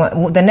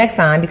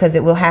time, because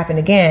it will happen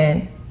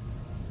again,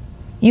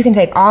 you can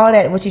take all of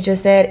that, what you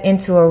just said,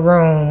 into a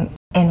room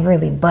and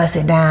really bust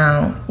it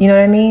down. You know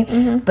what I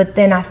mean? But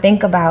then I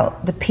think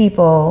about the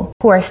people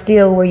who are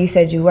still where you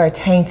said you were,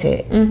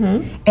 tainted,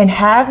 and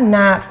have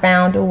not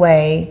found a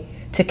way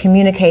to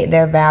communicate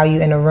their value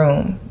in a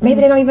room.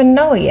 Maybe they don't even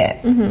know it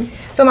yet.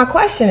 So my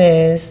question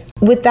is,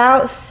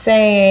 without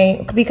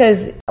saying,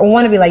 because I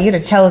want to be like, you're the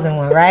chosen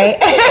one, right?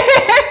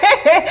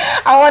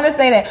 I want to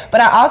say that, but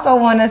I also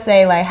want to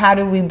say, like, how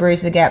do we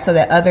bridge the gap so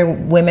that other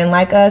women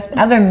like us,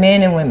 other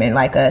men and women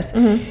like us,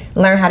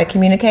 learn how to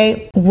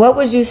communicate? What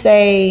would you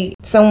say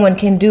someone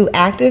can do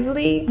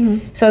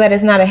actively so that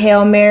it's not a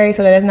Hail Mary,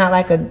 so that it's not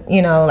like a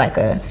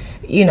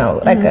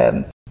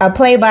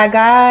play by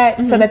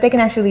God, so that they can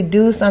actually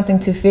do something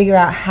to figure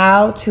out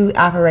how to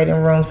operate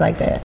in rooms like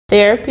that?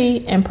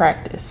 Therapy and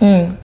practice.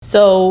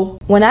 So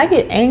when I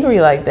get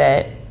angry like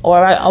that,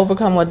 or I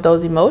overcome with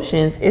those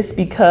emotions, it's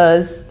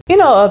because,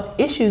 of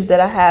issues that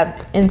I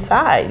have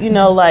inside,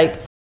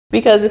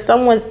 because if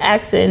someone's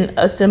asking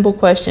a simple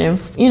question,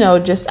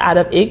 just out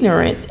of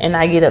ignorance, and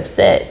I get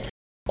upset,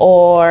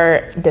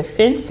 or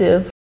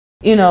defensive,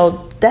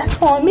 that's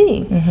on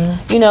me.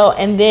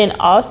 And then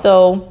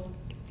also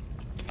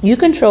you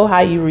control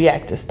how you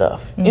react to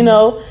stuff,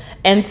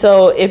 and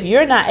so if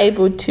you're not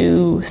able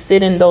to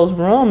sit in those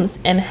rooms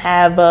and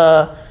have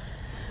a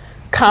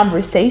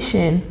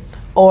conversation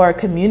or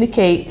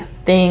communicate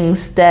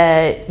things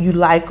that you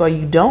like or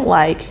you don't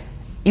like,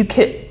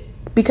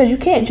 because you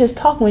can't just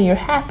talk when you're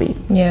happy.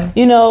 Yeah.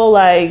 You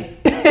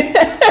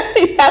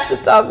have to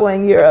talk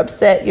when you're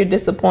upset, you're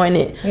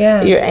disappointed,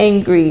 you're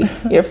angry,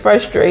 you're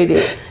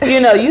frustrated.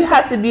 You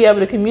have to be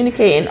able to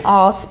communicate in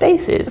all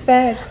spaces.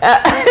 Facts.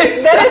 That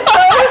is so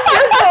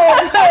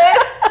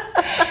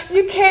simple.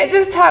 You can't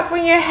just talk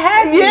when you're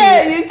happy.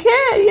 Yeah, you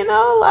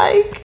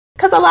can't,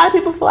 because a lot of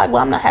people feel like,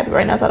 well, I'm not happy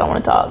right now, so I don't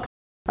want to talk.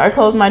 Or I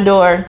close my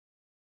door.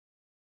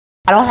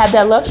 I don't have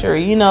that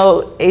luxury.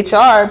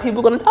 HR, people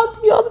are going to talk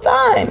to you all the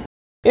time.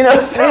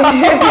 So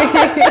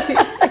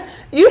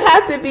you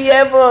have to be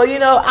able,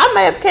 I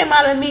may have came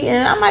out of a meeting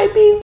and I might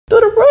be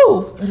through the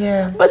roof.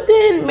 Yeah. But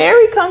then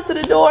Mary comes to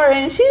the door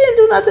and she didn't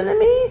do nothing to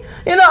me.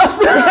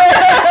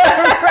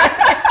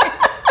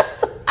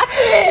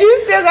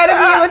 You still got to be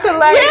able to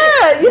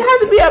you have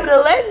to be able to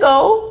let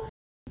go.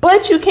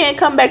 But you can't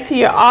come back to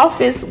your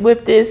office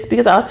with this,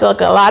 because I feel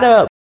like a lot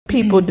of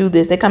people do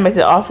this. They come back to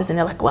the office and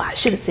they're like, well, I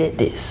should have said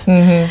this.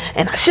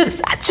 And I should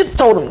have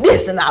told them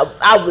this. And I was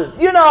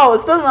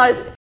feeling like,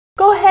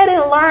 go ahead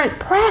and learn,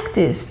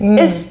 practice.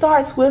 It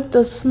starts with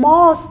the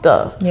small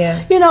stuff.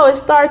 Yeah. It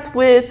starts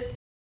with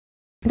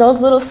those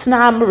little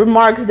snob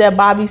remarks that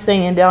Bobby's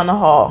saying down the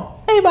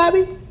hall. Hey,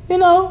 Bobby,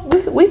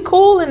 we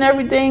cool and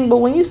everything, but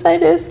when you say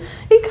this,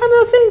 it kind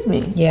of offends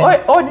me.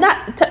 Yeah. Or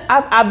not.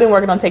 I've been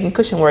working on taking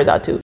cushion words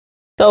out too.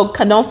 So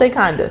don't say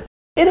kinda.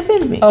 It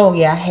offends me. Oh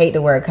yeah, I hate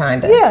the word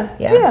kinda.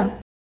 Yeah.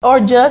 Or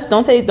just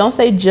don't say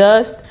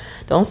just.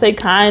 Don't say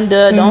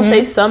kinda. Don't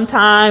say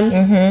sometimes.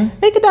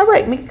 Make it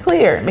direct. Make it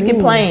clear. Make it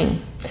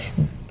plain.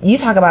 You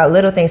talk about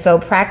little things. So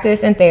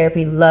practice and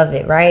therapy, love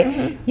it,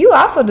 right? You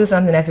also do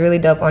something that's really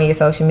dope on your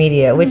social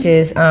media, which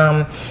is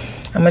I'm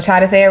gonna try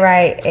to say it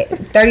right.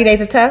 30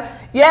 Days of Tough.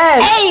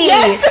 Yes. Hey.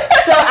 Yes.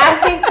 So I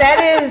think that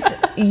is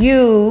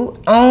you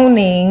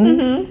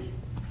owning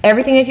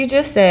everything that you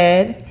just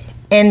said.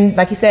 And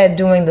like you said,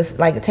 doing this,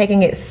 like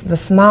taking it, the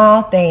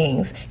small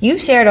things. You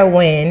shared a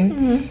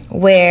win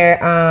where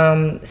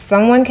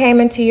someone came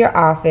into your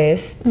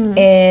office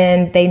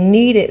and they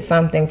needed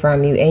something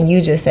from you, and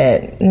you just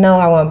said, "No,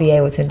 I won't be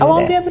able to do that." I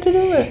won't be able to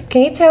do it.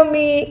 Can you tell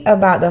me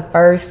about the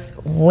first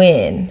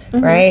win,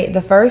 right?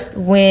 The first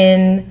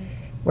win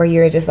where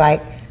you're just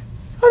like,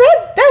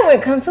 "Oh, that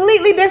went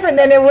completely different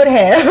than it would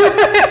have."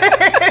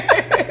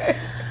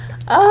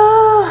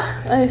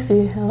 Let me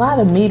see. A lot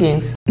of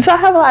meetings. So I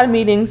have a lot of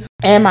meetings,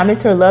 and my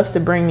mentor loves to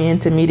bring me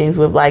into meetings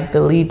with like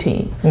the lead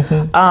team.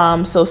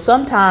 So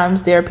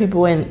sometimes there are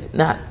people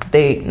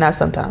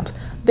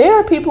there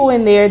are people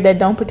in there that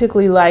don't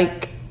particularly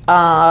like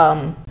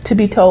to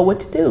be told what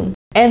to do,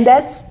 and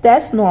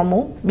that's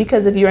normal,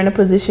 because if you're in a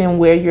position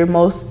where you're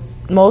most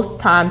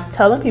times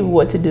telling people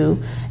what to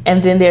do,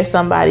 and then there's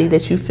somebody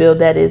that you feel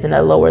that is in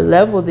a lower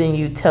level than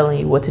you telling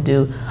you what to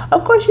do,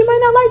 of course you might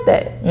not like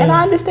that. And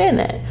I understand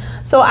that.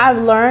 So I've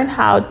learned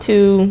how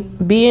to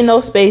be in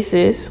those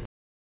spaces.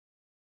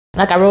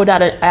 Like I rolled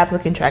out an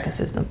applicant tracking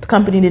system. The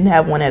company didn't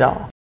have one at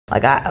all.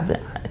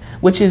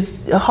 Which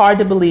is hard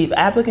to believe.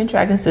 Applicant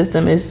tracking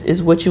system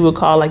is what you would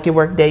call like your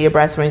Workday, your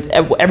Brass-Rings.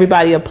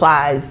 Everybody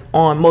applies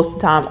most of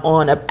the time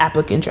on an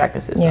applicant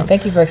tracking system. Yeah,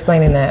 thank you for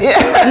explaining that.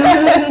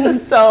 Yeah.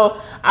 So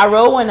I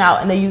rolled one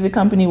out, and they use it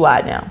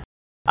company-wide now.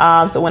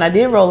 So when I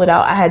did roll it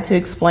out, I had to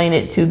explain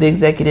it to the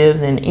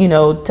executives and,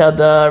 tell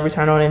the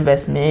return on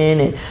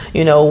investment and,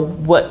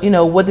 what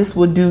this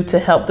would do to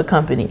help the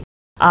company.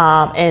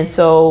 And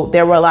so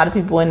there were a lot of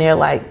people in there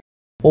like,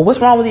 well, what's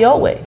wrong with the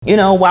old way?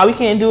 Why we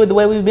can't do it the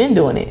way we've been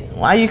doing it?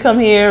 Why you come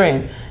here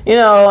and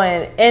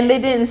they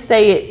didn't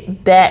say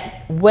it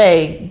that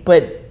way,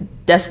 but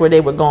that's where they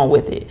were going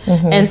with it.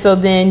 And so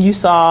then you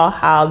saw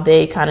how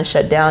they kind of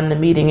shut down the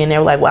meeting, and they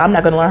were like, well, I'm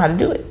not going to learn how to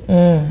do it.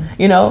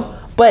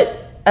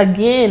 But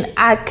again,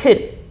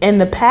 in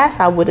the past,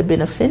 I would have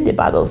been offended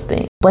by those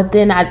things. But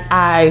then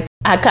I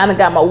kind of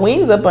got my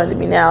wings up under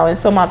me now. And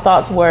so my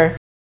thoughts were,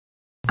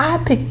 I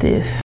picked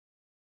this.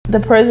 The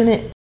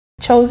president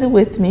chose it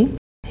with me.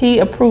 He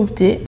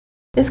approved it.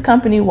 It's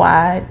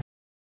company-wide.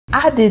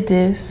 I did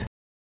this.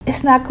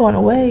 It's not going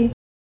away. If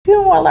you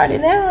don't want to learn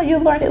it now,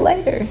 you'll learn it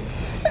later.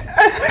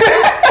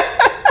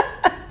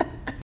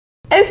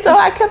 And so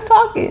I kept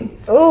talking.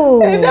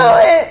 Ooh. And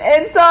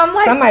so I'm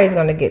like, somebody's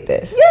going to get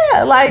this.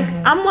 Yeah,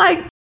 I'm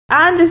like,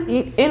 I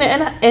understand.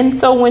 And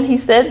so when he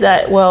said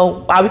that,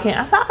 well, why we can't,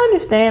 I said, I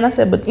understand. I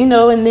said, but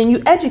and then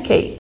you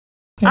educate.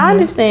 I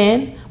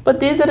understand, but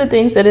these are the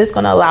things that it's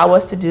going to allow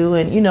us to do.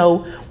 And,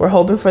 we're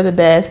hoping for the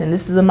best. And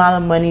this is the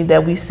amount of money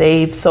that we've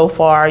saved so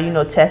far,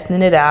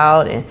 testing it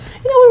out. And,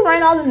 we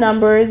ran all the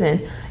numbers.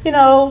 And,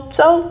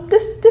 so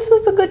this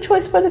was a good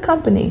choice for the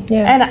company.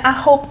 Yeah. And I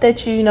hope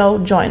that you,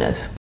 join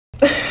us.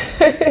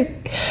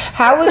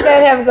 How would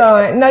that have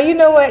gone? No, you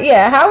know what?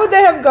 Yeah. How would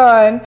that have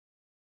gone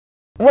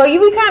Well,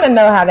 we kind of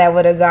know how that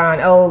would have gone.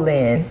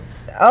 Lynn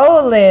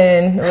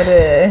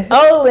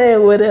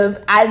would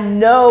have. I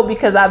know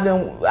because I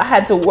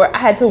had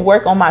to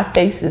work on my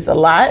faces a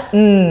lot.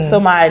 So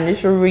my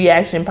initial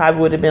reaction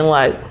probably would have been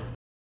like,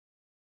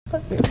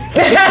 fuck me.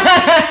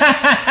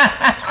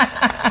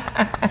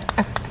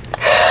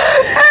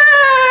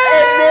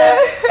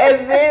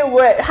 and then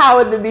how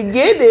in the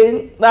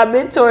beginning, my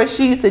mentor,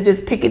 she used to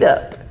just pick it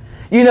up.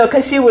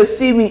 Because she would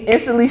see me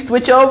instantly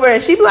switch over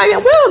and she'd be like,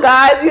 well,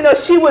 guys,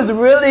 she was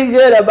really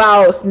good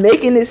about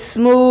making it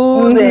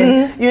smooth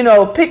and,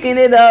 picking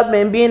it up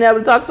and being able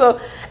to talk.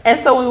 So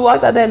we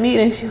walked out that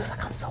meeting and she was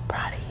like, I'm so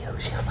proud of you.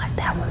 She was like,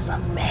 that was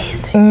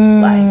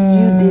amazing. Like,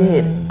 you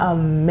did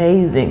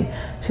amazing.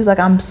 She's like,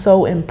 I'm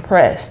so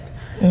impressed.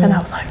 And I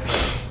was like,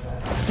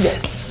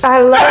 yes.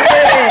 I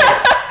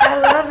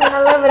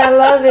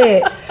love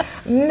it.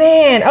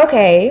 Man,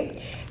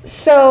 okay.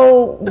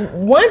 So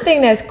one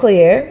thing that's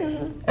clear,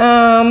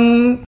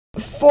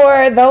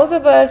 for those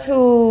of us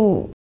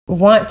who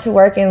want to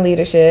work in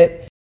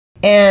leadership,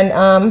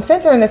 and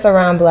centering this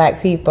around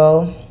Black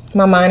people,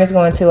 my mind is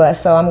going to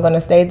us, so I'm going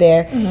to stay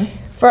there.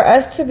 For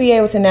us to be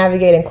able to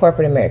navigate in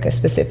corporate America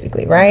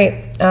specifically,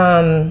 right?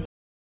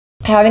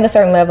 Having a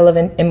certain level of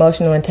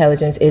emotional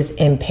intelligence is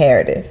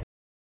imperative.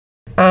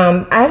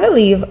 I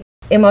believe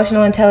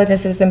emotional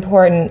intelligence is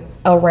important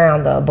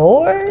around the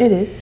board. It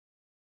is.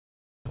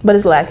 But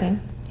it's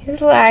lacking.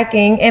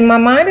 And my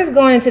mind is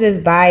going into this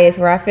bias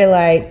where I feel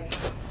like,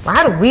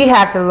 why do we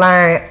have to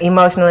learn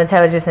emotional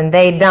intelligence and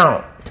they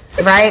don't?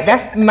 Right?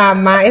 That's my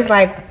mind. It's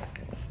like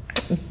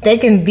they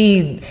can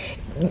be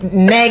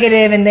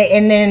negative and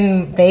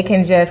then they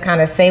can just kind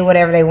of say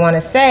whatever they want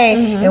to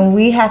say, and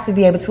we have to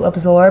be able to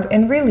absorb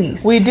and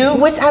release. We do.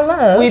 Which I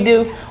love. We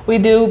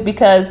do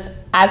because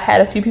I've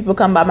had a few people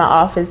come by my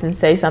office and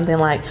say something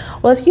like,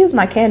 well, excuse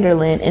my candor,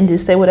 Lynn, and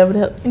just say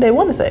whatever they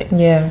want to say.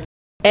 Yeah.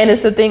 And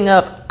it's the thing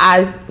of,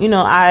 I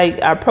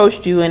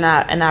approached you and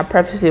I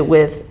prefaced it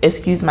with,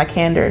 excuse my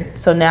candor.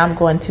 So now I'm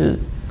going to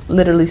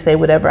literally say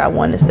whatever I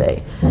want to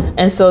say.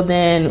 And so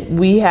then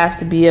we have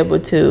to be able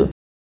to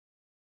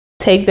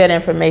take that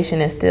information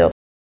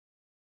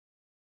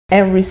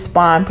and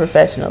respond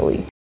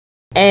professionally.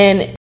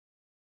 And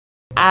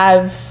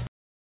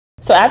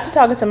so after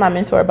talking to my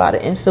mentor about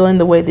it and feeling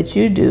the way that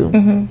you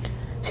do,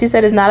 she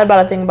said it's not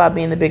about a thing about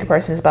being the bigger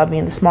person, it's about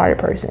being the smarter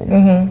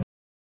person.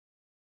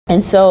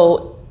 And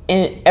so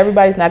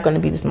everybody's not going to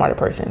be the smarter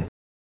person.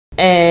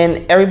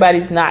 And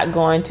everybody's not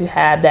going to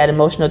have that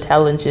emotional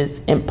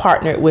intelligence and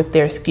partnered with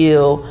their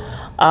skill.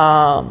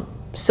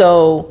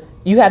 So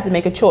you have to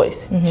make a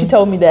choice. She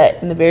told me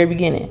that in the very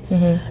beginning.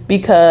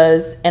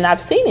 Because, and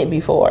I've seen it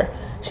before.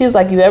 She was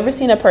like, you ever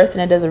seen a person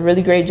that does a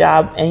really great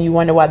job and you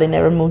wonder why they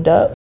never moved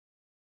up?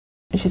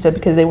 And she said,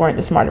 because they weren't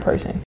the smarter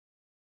person.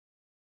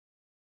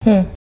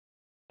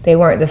 They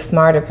weren't the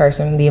smarter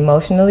person, the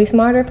emotionally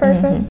smarter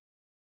person?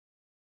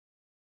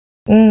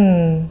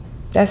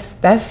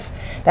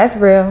 That's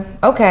real.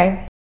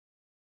 Okay.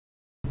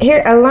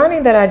 Here, a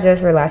learning that I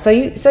just realized. So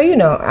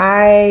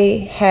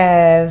I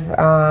have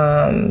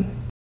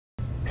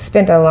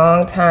spent a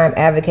long time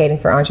advocating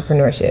for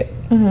entrepreneurship,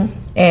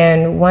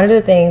 and one of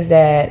the things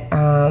that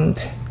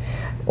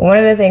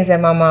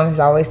my mom has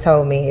always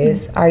told me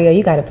is, Ariel,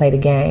 you got to play the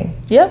game.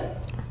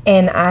 Yep.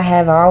 And I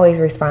have always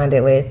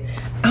responded with,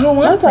 I don't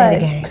want to play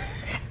the game.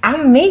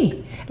 I'm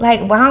me.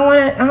 Like, well,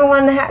 I don't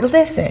want to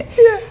listen.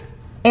 Yeah.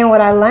 And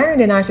what I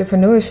learned in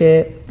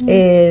entrepreneurship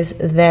is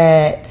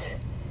that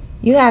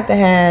you have to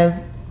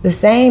have the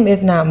same,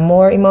 if not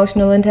more,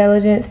 emotional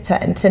intelligence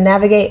to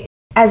navigate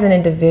as an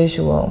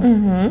individual.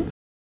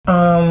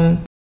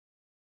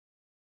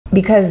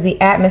 Because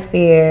the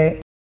atmosphere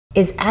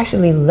is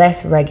actually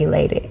less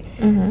regulated.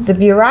 The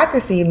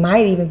bureaucracy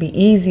might even be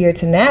easier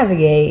to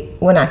navigate.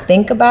 When I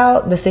think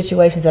about the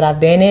situations that I've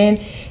been in,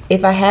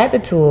 if I had the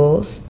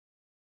tools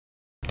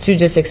to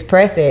just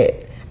express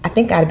it, I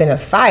think I'd have been a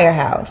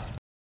firehouse.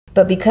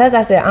 But because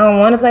I said, I don't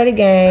want to play the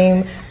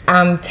game,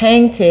 I'm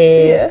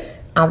tainted,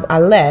 I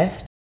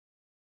left.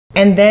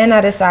 And then I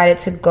decided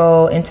to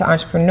go into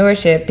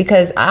entrepreneurship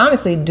because I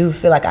honestly do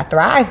feel like I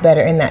thrive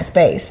better in that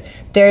space.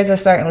 There's a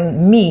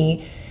certain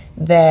me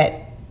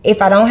that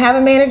if I don't have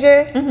a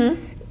manager to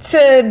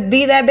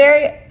be that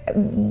barrier,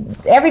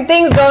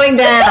 everything's going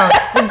down.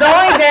 We're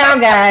going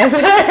down, guys.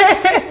 But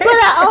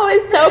I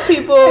always tell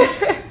people,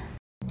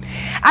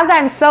 I've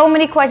gotten so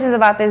many questions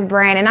about this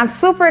brand, and I'm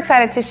super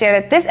excited to share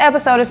that this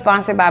episode is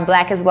sponsored by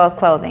Black is Wealth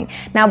Clothing.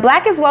 Now,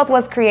 Black is Wealth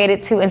was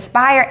created to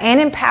inspire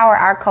and empower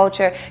our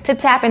culture to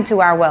tap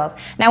into our wealth.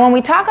 Now, when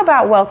we talk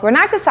about wealth, we're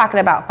not just talking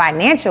about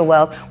financial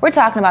wealth. We're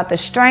talking about the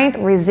strength,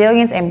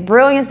 resilience, and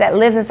brilliance that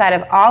lives inside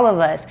of all of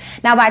us.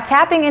 Now, by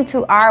tapping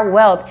into our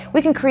wealth,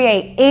 we can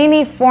create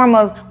any form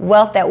of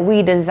wealth that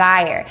we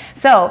desire.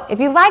 So,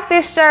 if you like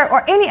this shirt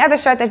or any other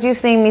shirt that you've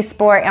seen me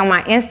sport on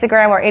my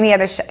Instagram or any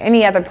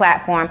other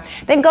platform,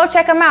 then go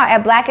check them out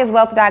at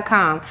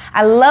blackiswealth.com.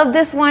 I love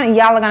this one and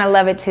y'all are going to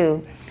love it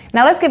too.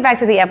 Now let's get back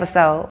to the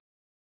episode.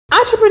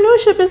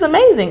 entrepreneurship is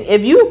amazing.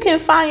 If you can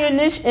find your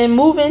niche and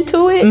move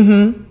into it,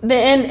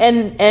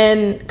 then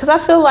and because I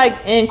feel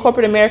like in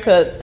corporate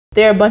America,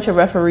 there are a bunch of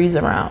referees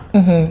around.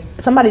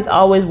 Somebody's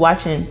always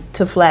watching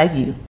to flag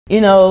you,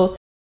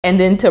 and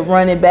then to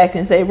run it back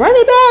and say, run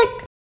it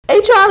back.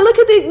 HR, look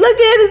at this, look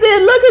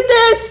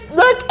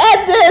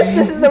at this.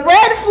 This is a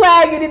red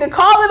flag. You need to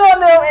call it on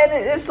them. And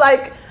it's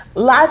like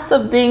lots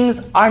of things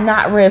are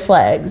not red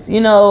flags.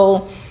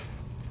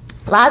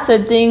 Lots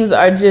of things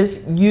are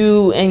just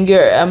you and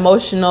your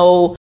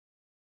emotional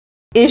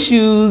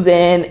issues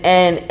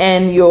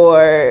and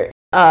your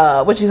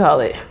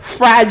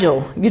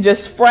fragile. You're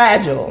just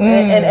fragile,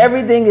 and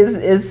everything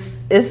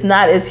is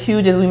not as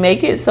huge as we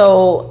make it.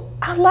 So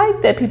I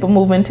like that people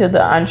move into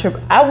the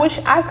entrepreneur. I wish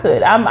I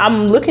could.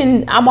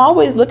 I'm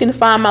always looking to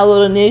find my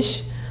little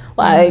niche.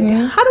 Like,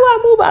 how do I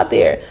move out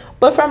there?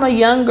 But from a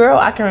young girl,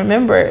 I can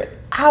remember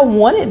I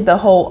wanted the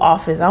whole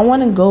office. I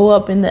want to go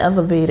up in the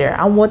elevator.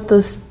 I want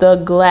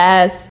the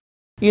glass,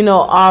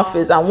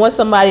 office. I want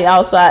somebody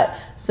outside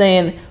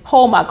saying,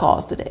 hold my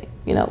calls today.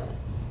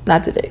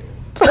 Not today.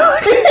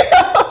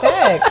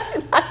 Thanks.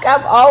 Like,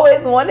 I've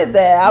always wanted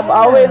that. I've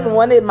always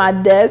wanted my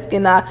desk,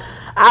 and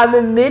I've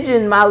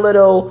envisioned my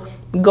little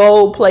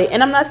gold plate.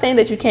 And I'm not saying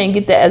that you can't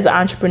get that as an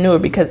entrepreneur,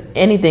 because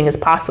anything is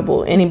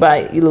possible.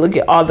 Anybody, you look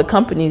at all the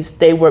companies,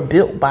 they were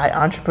built by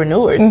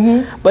entrepreneurs.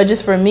 But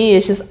just for me,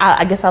 it's just,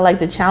 I guess I like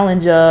the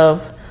challenge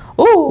of,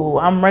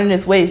 I'm running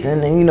this race,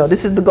 and then,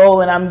 this is the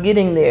goal and I'm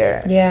getting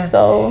there. Yeah.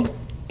 So.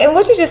 And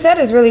what you just said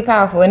is really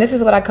powerful, and this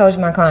is what I coach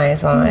my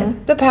clients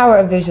on: the power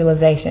of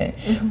visualization.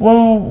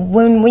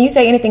 When you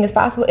say anything is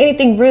possible,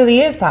 anything really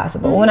is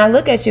possible. When I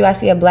look at you, I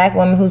see a black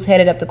woman who's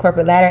headed up the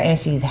corporate ladder, and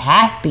she's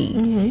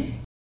happy.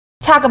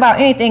 Talk about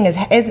anything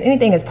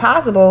is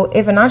possible.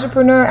 If an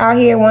entrepreneur out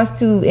here wants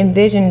to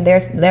envision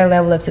their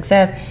level of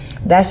success,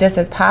 that's just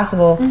as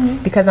possible.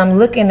 Because I'm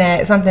looking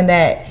at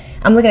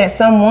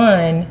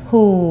someone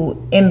who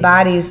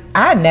embodies,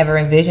 I never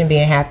envisioned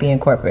being happy in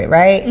corporate,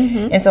 right?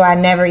 And so I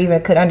never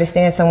even could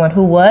understand someone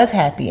who was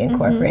happy in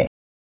corporate.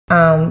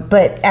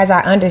 But as I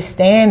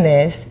understand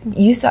this,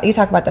 you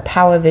talk about the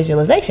power of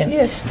visualization.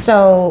 Yes.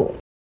 So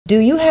do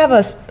you have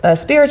a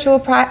spiritual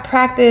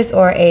practice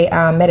or a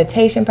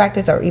meditation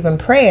practice or even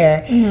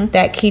prayer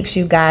that keeps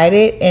you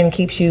guided and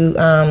keeps you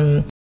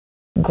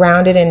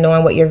grounded in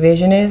knowing what your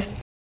vision is?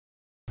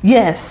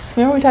 Yes,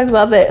 remember we talked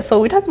about that. So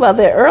we talked about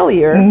that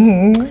earlier.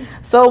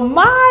 So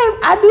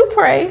I do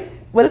pray,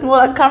 but it's more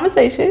like a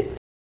conversation.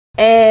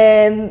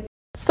 And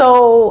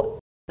so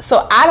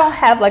I don't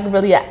have like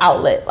really an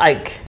outlet.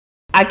 Like,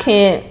 I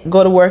can't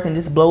go to work and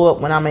just blow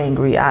up when I'm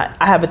angry. I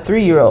have a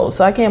 3-year-old,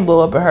 so I can't blow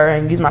up at her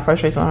and use my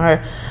frustration on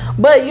her.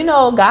 But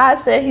God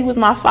said He was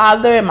my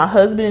father and my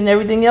husband and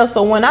everything else.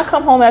 So when I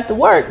come home after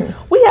work,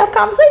 we have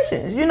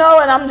conversations, and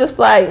I'm just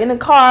like in the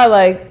car,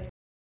 like,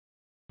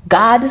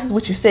 God, this is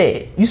what you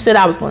said. You said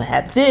I was going to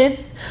have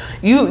this.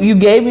 You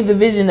gave me the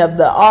vision of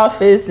the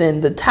office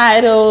and the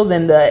titles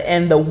and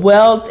the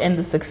wealth and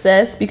the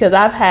success, because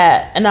I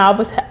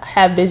always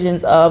have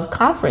visions of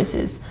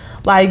conferences,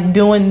 like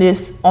doing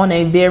this on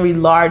a very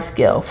large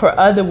scale for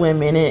other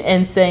women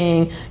and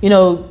saying,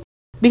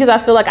 because I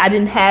feel like I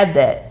didn't have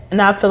that. And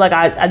I feel like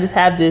I just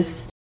have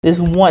this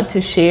want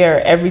to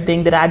share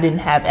everything that I didn't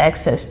have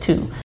access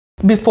to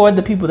before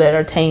the people that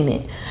are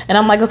tainted. And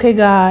I'm like, okay,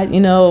 God,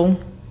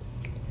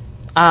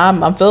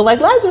 I'm feeling like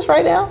Lazarus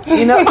right now,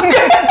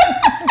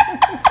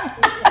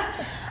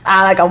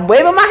 I'm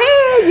waving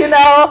my hand,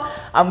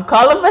 I'm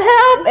calling for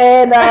help,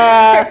 and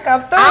I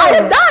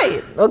am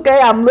dying. Okay,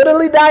 I'm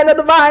literally dying of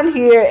the vine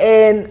here,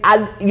 and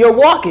you're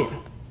walking.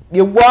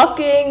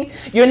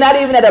 You're not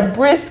even at a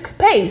brisk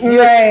pace.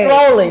 You're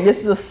strolling. This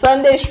is a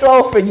Sunday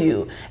stroll for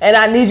you, and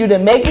I need you to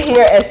make it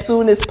here as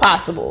soon as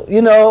possible,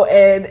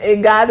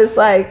 and God is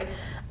like,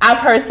 I've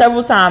heard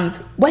several times,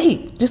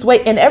 just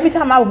wait. And every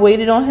time I've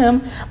waited on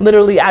Him,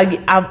 literally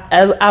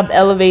I've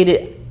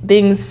elevated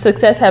things.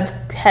 Success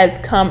has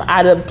come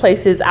out of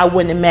places I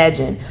wouldn't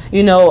imagine.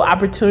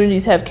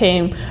 Opportunities have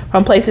came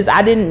from places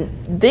I didn't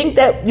think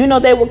that,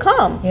 they would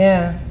come.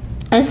 Yeah.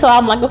 And so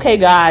I'm like, okay,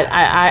 God,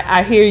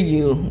 I hear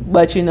you,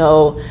 but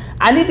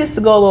I need this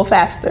to go a little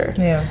faster.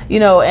 Yeah.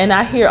 And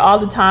I hear all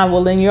the time,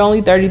 well, Lynn, you're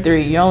only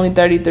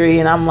 33.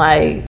 And I'm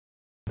like,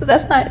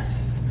 that's nice.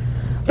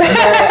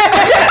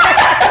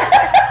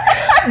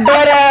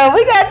 But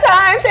we got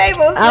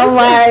timetables. I'm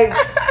like,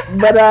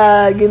 but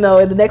in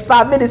the next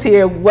 5 minutes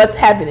here, what's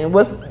happening?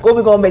 What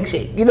we gonna make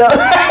shake? Listen,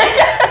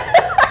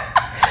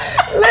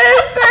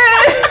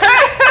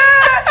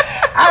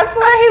 I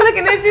swear he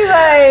looking at you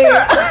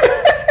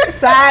like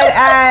side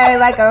eye,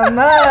 like a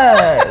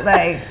mug,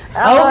 like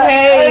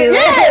Okay.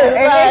 Yes, and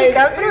then he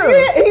come through.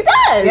 Yeah, he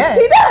does. Yeah.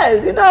 He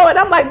does. You know, and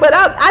I'm like, but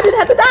I didn't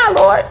have to die,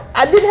 Lord.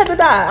 I didn't have to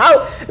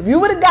die. If you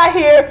would have got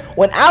here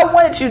when I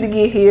wanted you to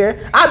get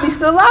here, I'd be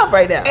still alive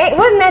right now.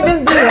 Wouldn't that just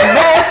be the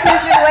best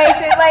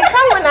situation? Like,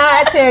 come when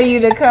I tell you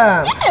to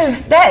come.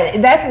 Yes.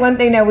 That's one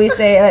thing that we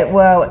say. Like,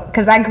 well,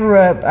 because I grew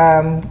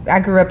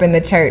up in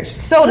the church,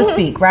 so to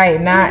speak, right?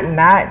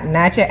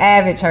 Not your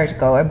avid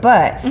churchgoer,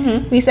 but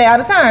we say all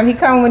the time, he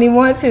come when he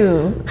want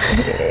to,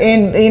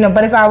 and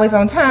but it's always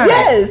on time.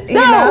 Yes.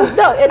 No.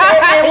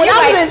 And when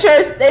I was in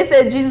church, they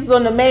said Jesus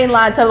on the main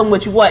line, tell him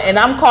what you want, and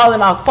I'm calling,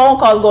 my phone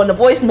calls going to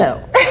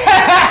voicemail.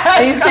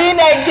 And you seen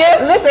that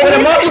gift? Listen, when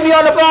the monkey be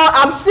on the phone,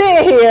 I'm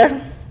sitting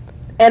here.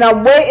 And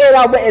I'm waiting.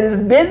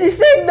 It's busy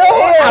signal.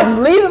 Yes.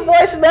 I'm leaving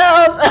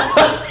voicemails.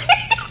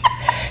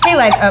 He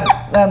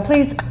like,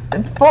 please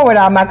forward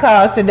all my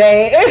calls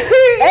today.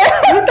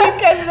 You keep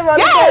catching them on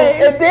the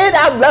phone. And then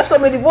I've left so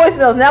many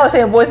voicemails. Now it's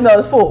saying voicemail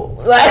is full.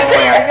 Like, oh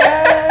my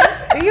gosh.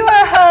 You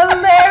are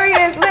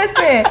hilarious.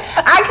 Listen,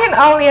 I can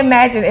only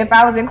imagine if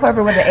I was in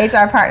corporate with an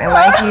HR partner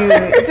like you,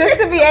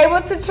 just to be able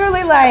to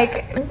truly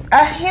like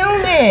a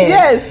human.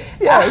 Yes.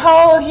 A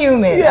whole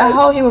human. A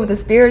whole human with a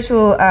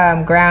spiritual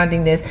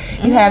groundingness.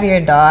 You have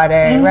your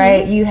daughter,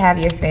 right? You have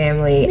your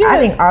family. Yes. I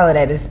think all of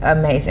that is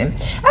amazing.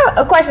 I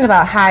have a question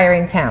about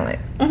hiring talent.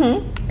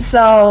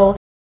 So,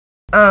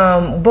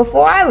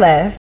 before I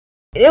left,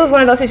 it was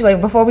one of those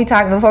situations. Before we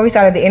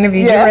started the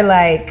interview, you were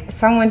like,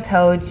 someone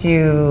told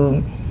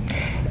you,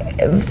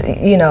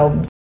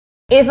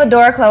 if a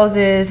door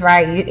closes,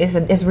 right,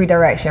 it's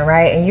redirection,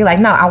 right? And you're like,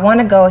 no, I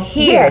want to go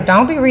here. Yeah.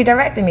 Don't be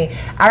redirecting me.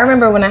 I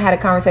remember when I had a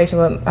conversation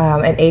with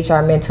an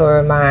HR mentor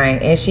of mine,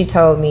 and she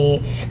told me,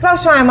 because I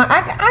was trying,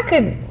 I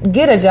could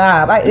get a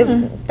job.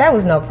 That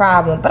was no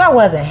problem, but I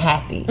wasn't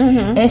happy.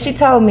 And she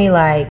told me,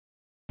 like,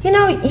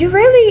 you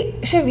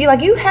really should be,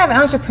 like, you have an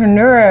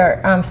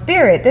entrepreneur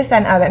spirit, this,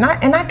 that, and other.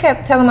 And I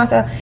kept telling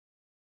myself,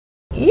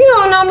 you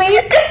don't know me.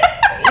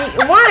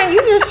 One,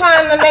 you just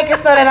trying to make it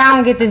so that I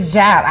don't get this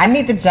job. I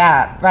need the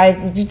job,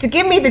 right? To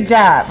give me the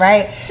job,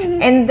 right?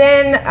 And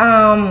then,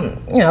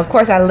 of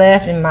course, I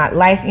left, and my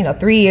life,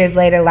 3 years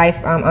later, life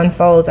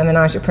unfolds. I'm an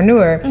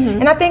entrepreneur,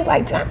 and I think,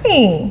 like,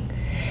 dang,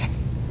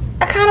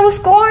 I kind of was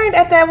scorned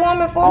at that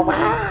woman for a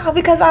while,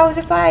 because I was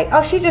just like,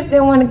 oh, she just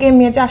didn't want to give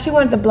me a job. She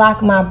wanted to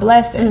block my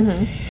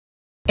blessing.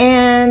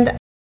 And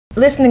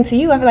listening to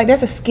you, I feel like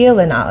there's a skill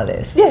in all of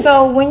this. Yes.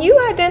 So when you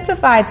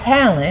identify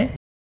talent,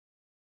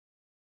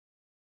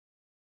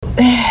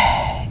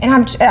 and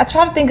I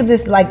try to think of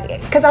this,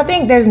 like, because I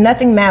think there's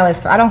nothing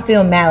malice I don't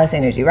feel malice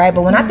energy, right?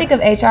 But when I think of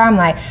HR, I'm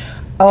like,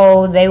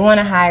 oh, they want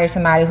to hire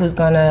somebody who's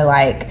gonna,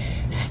 like,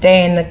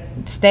 stay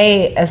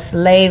a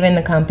slave in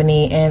the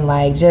company and,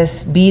 like,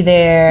 just be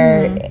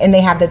there, and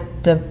they have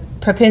the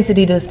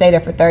propensity to stay there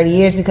for 30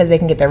 years because they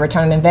can get their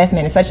return on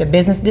investment. It's such a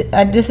business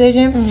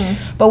decision.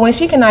 But when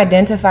she can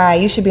identify,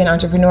 you should be an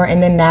entrepreneur,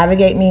 and then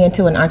navigate me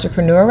into an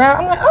entrepreneur route,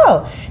 I'm like,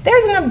 oh,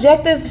 there's an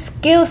objective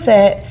skill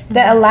set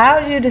that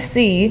allows you to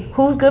see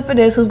who's good for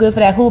this, who's good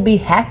for that, who'll be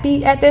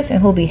happy at this, and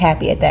who'll be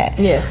happy at that.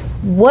 Yeah.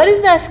 What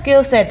is that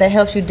skill set that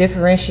helps you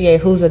differentiate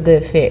who's a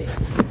good fit?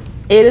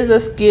 It is a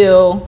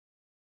skill.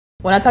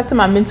 When I talked to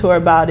my mentor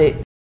about it,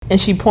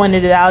 and she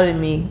pointed it out at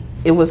me,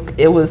 it was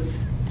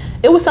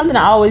something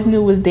I always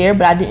knew was there,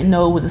 but I didn't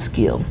know it was a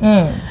skill.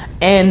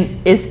 And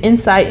it's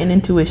insight and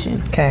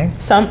intuition. Okay.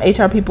 Some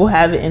HR people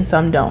have it and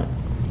some don't.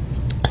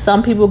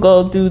 Some people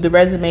go through the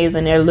resumes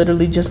and they're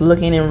literally just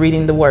looking and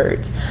reading the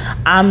words.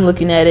 I'm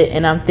looking at it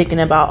and I'm thinking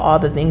about all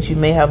the things you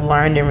may have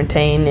learned and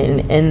retained,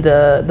 and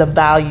the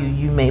value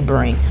you may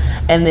bring.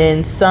 And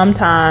then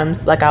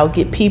sometimes, like, I'll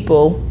get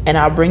people and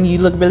I'll bring you,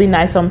 look really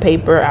nice on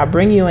paper, I'll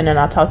bring you in and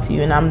I'll talk to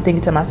you, and I'm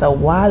thinking to myself,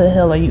 why the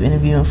hell are you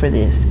interviewing for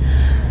this?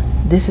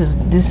 This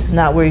is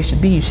not where you should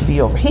be. You should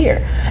be over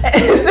here.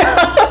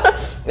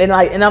 And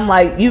I'm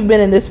like, you've been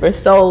in this for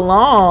so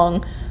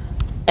long,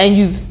 and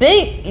you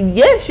think,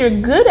 yes, you're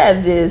good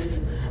at this,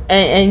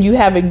 and you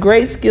have a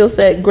great skill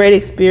set, great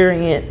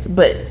experience,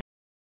 but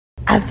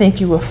I think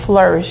you will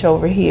flourish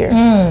over here.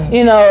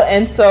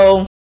 And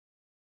so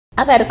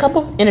I've had a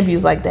couple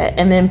interviews like that,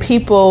 and then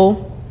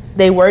people,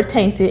 they were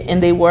tainted,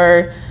 and they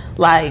were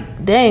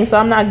like, dang, so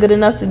I'm not good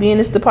enough to be in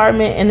this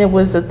department. And it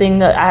was a thing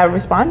that I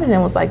responded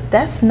and was like,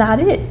 that's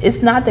not it.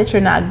 It's not that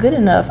you're not good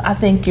enough. I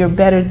think you're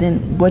better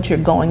than what you're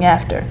going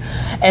after.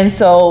 And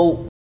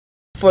so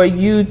for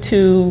you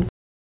to,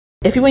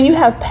 when you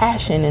have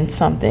passion in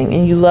something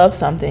and you love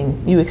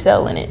something, you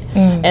excel in it.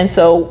 And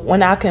so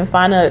when I can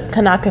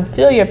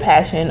feel your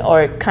passion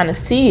or kind of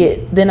see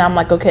it, then I'm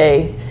like,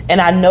 okay, and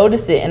I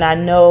notice it, and I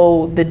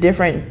know the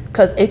different,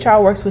 because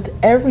HR works with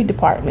every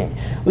department.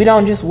 We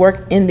don't just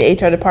work in the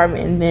HR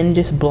department and then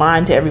just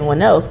blind to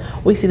everyone else.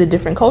 We see the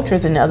different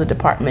cultures in the other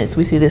departments.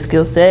 We see the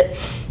skill set.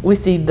 We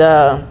see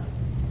the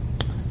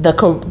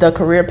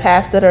career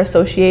paths that are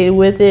associated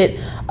with it,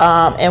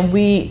 and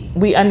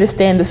we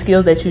understand the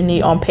skills that you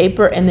need on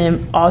paper, and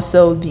then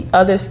also the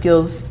other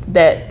skills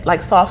that,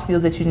 like soft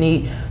skills, that you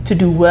need to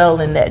do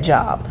well in that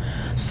job.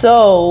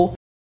 So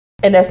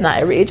And that's not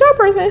every HR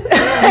person.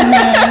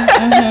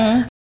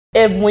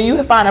 If when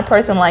you find a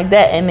person like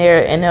that and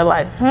they're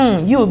like,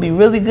 you would be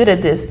really good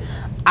at this,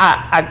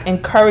 I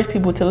encourage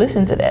people to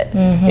listen to that.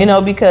 You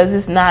know, because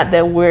it's not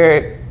that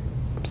we're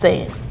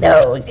saying,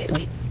 no,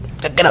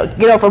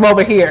 get up from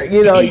over here,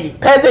 you know, you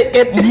peasant.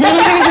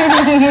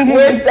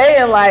 We're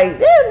saying like,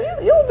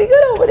 yeah, you would be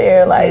good over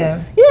there. Like,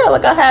 yeah,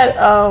 like I had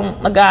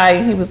a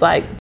guy, he was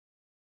like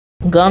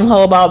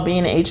gung-ho about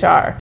being in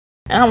HR.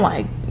 And I'm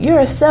like, you're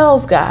a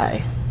sales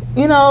guy,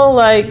 you know,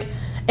 like,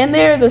 and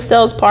there's a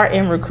sales part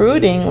in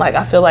recruiting. Like,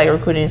 I feel like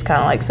recruiting is kind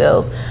of like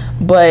sales,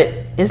 but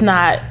it's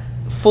not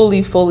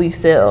fully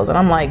sales. And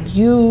I'm like,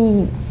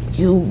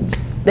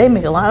 they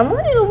make a lot of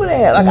money over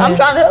there. Like, I'm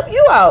trying to help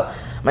you out.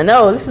 But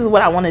no, this is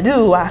what I want to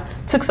do. I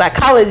took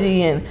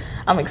psychology and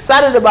I'm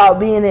excited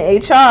about being in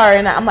HR.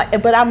 And I'm like,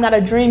 but I'm not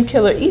a dream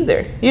killer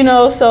either, you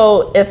know?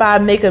 So if I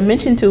make a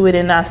mention to it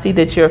and I see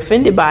that you're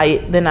offended by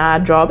it, then I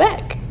draw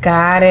back.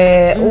 Got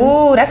it.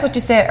 Ooh, that's what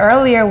you said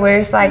earlier, where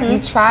it's like you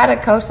try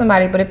to coach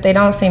somebody, but if they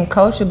don't seem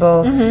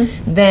coachable,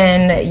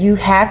 then you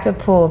have to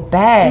pull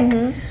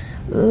back.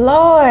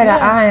 Lord,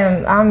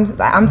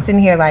 I'm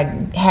sitting here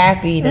like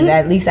happy that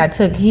at least I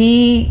took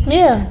heed.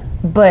 Yeah.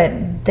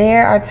 But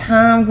there are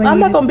times when I'm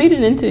not gonna beat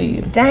it into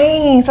you.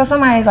 Dang. So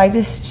somebody's like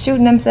just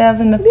shooting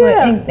themselves in the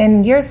foot,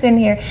 and you're sitting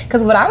here,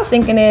 because what I was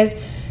thinking is,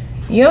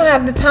 you don't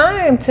have the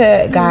time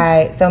to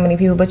guide so many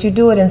people, but you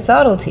do it in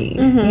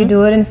subtleties. You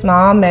do it in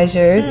small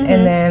measures,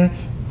 and then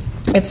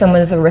if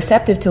someone's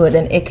receptive to it,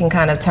 then it can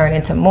kind of turn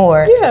into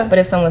more. Yeah. But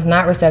if someone's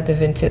not receptive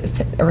to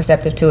it, I'm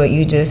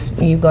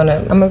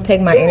gonna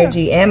take my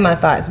energy and my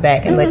thoughts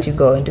back and let you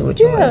go and do what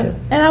you want to do.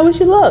 And I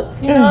wish you luck.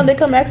 You know, they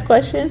come ask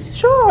questions.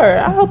 Sure,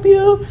 I help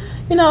you.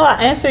 You know, I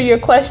answer your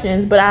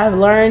questions, but I've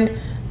learned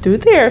through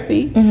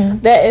therapy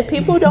that if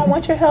people don't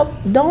want your help,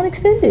 don't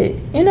extend it.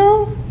 You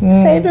know,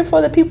 save it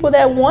for the people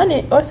that want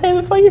it, or save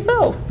it for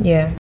yourself.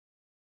 Yeah.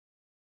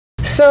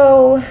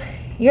 So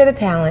you're the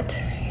talent.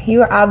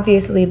 You are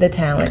obviously the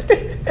talent.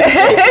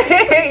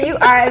 You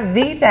are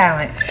the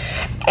talent.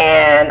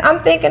 And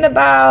I'm thinking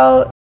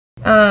about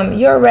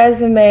your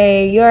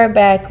resume, your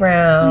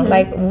background,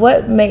 like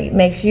what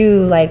makes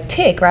you like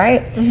tick,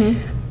 right?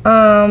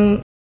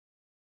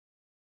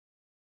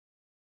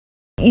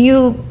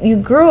 You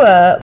grew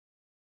up,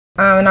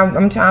 and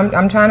I'm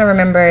trying to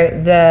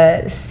remember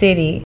the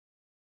city,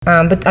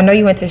 but I know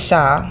you went to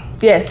Shaw.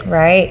 Yes.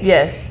 Right?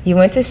 Yes. You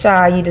went to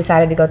Shaw. You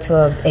decided to go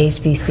to a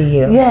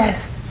HBCU.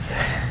 Yes.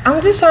 I'm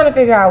just trying to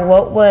figure out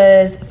what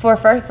was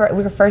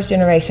we were first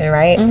generation,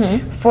 right?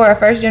 For a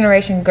first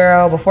generation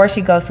girl, before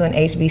she goes to an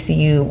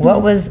HBCU,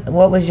 what was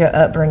your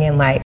upbringing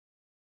like?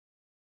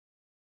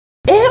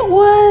 It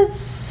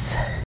was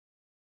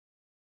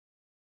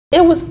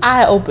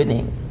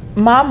eye-opening.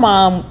 My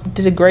mom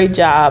did a great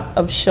job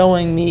of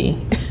showing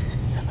me,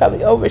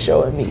 probably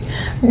over-showing me,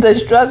 the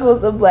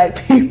struggles of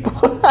Black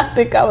people. I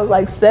think I was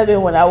like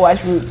 7 when I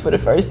watched Roots for the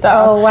first time.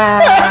 Oh,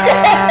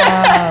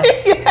 wow.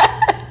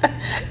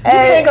 You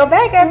can't go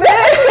back after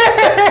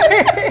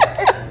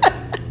that.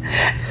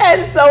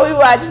 And so we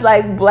watched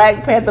like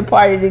Black Panther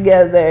Party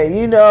together,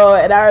 you know,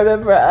 and I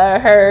remember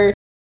her.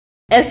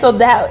 And so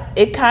that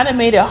it kind of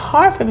made it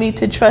hard for me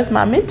to trust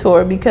my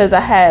mentor, because I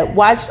had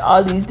watched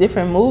all these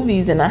different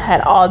movies and I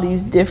had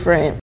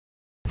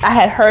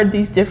heard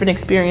these different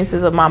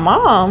experiences of my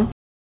mom.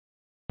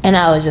 And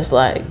I was just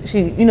like,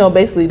 she, you know,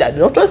 basically like,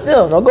 don't trust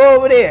them, don't go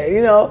over there,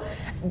 you know.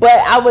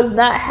 But I was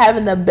not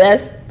having the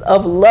best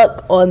of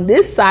luck on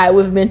this side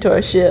with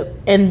mentorship,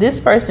 and this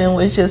person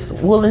was just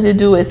willing to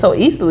do it so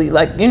easily,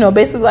 like, you know,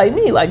 basically like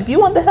me, like, if you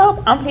want the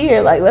help, I'm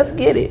here, like, let's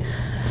get it.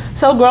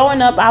 So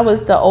growing up, I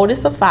was the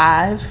oldest of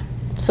 5,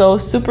 so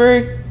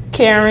super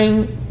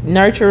caring,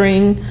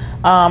 nurturing.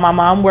 My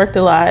mom worked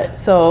a lot,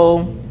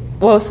 so,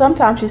 well,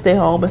 sometimes she stayed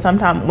home, but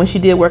sometimes when she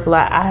did work a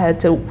lot, I had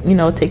to, you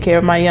know, take care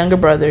of my younger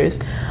brothers.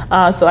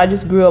 So I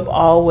just grew up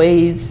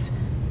always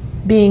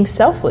being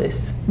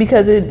selfless,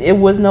 because it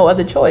was no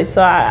other choice.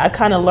 So I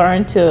kind of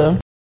learned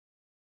to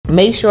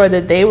make sure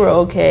that they were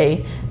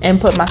okay and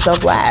put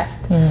myself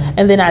last.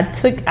 And then I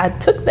took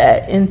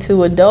that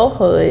into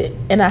adulthood,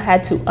 and I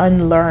had to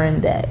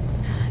unlearn that.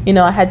 You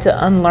know, I had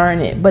to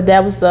unlearn it. But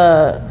that was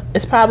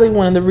it's probably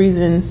one of the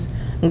reasons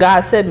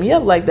God set me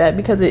up like that,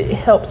 because it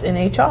helps in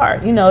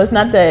HR. You know, it's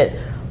not that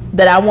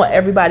I want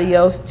everybody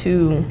else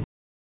to,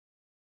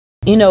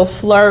 you know,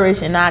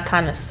 flourish and not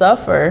kind of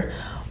suffer.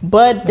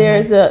 But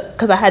there's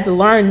because I had to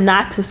learn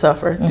not to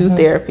suffer through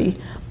therapy.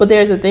 But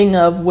there's a thing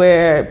of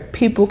where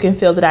people can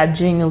feel that I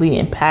genuinely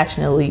and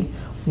passionately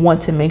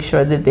want to make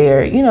sure that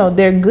they're, you know,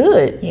 they're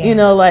good. Yeah. You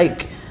know,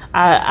 like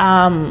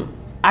I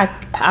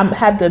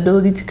have the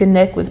ability to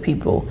connect with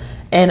people,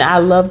 and I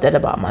love that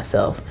about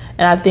myself.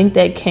 And I think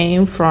that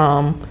came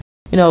from,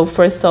 you know,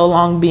 for so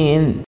long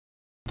being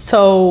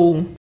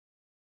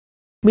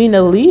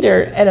a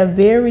leader at a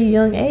very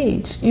young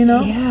age, you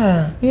know?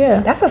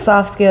 Yeah. That's a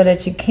soft skill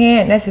that you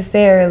can't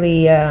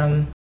necessarily,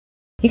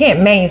 you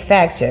can't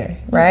manufacture,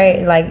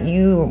 right? Like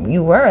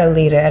you were a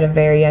leader at a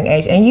very young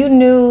age, and you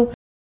knew,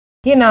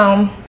 you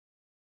know,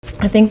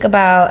 I think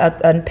about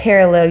a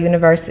parallel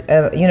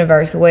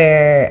universe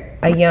where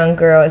a young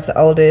girl is the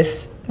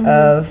oldest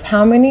of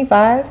how many?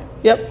 5?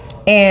 Yep.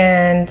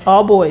 And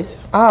all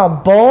boys. All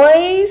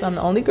boys? I'm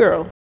the only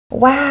girl.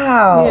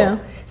 Wow. Yeah.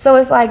 So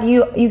it's like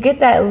you get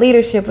that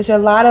leadership, which a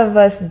lot of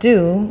us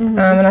do.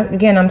 And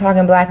again, I'm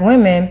talking Black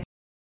women.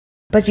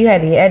 But you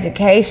had the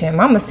education.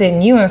 Mama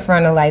sitting you in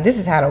front of like, this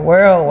is how the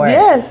world works.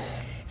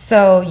 Yes.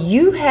 So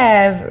you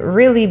have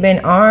really been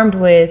armed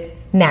with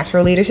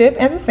natural leadership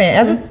as a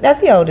fan,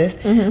 as the oldest.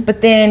 But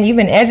then you've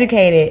been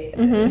educated,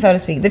 so to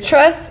speak. The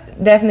trust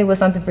definitely was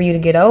something for you to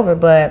get over.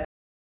 But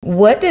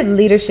what did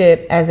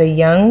leadership as a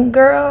young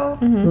girl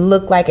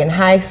look like in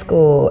high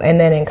school and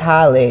then in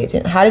college?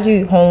 And how did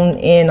you hone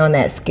in on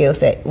that skill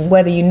set,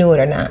 whether you knew it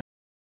or not?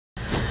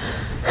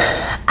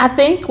 I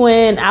think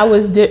when I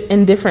was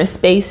in different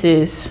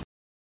spaces,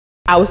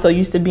 I was so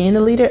used to being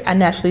the leader, I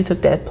naturally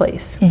took that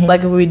place.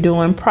 Like if we were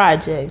doing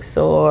projects,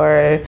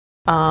 or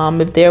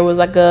if there was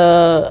like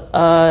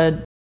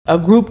a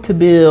group to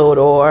build,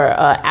 or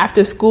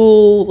after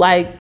school,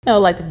 like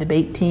like the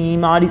debate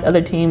team, all these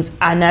other teams,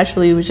 I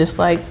naturally was just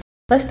like,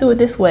 let's do it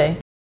this way.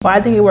 Or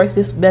I think it works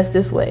best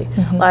this way.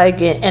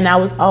 Like, and I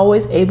was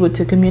always able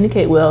to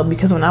communicate well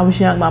because when I was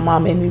young, my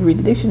mom made me read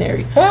the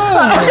dictionary. Thank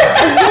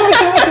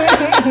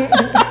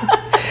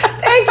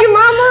you,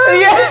 Mama.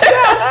 Yes.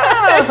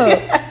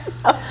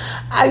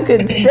 I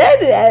couldn't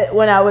stand that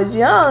when I was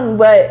young,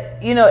 but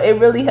it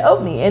really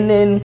helped me. And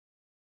then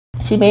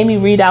she made me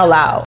read out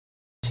loud.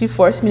 She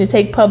forced me to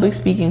take public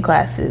speaking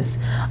classes,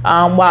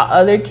 while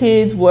other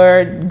kids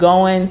were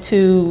going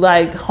to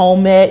like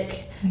home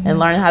ec and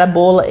learning how to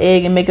boil an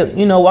egg and make a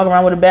walk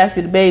around with a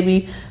basket of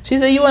baby. She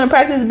said, you want to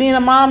practice being a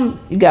mom?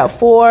 You got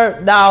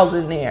 4 dolls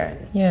in there.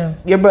 Yeah.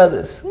 Your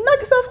brothers. Knock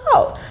yourself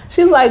out.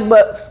 She's like,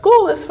 but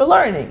school is for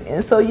learning.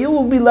 And so you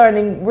will be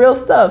learning real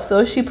stuff.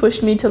 So she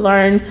pushed me to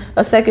learn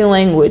a second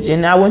language.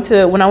 And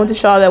when I went to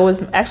Shaw, that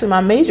was actually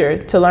my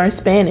major, to learn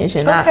Spanish.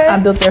 And I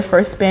built their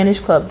first Spanish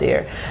club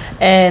there.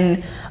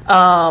 And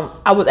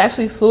I was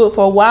actually fluent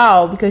for a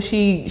while because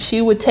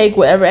she would take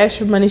whatever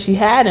extra money she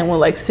had and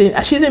would she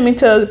sent me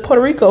to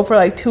Puerto Rico for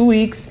like 2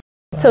 weeks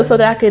so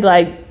that I could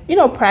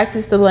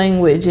practice the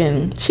language.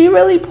 And she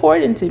really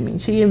poured into me.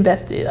 She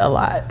invested a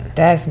lot.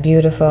 That's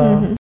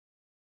beautiful.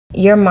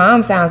 Your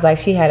mom sounds like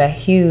she had a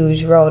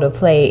huge role to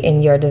play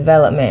in your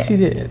development. She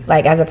did.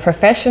 Like as a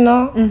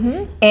professional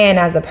and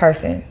as a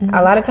person.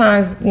 A lot of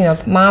times,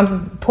 moms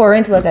pour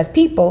into us as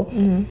people,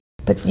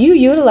 but you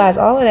utilize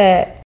all of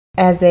that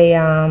as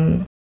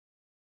a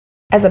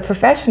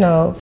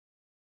professional.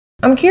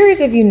 I'm curious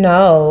if you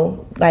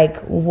know like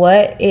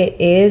what it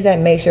is that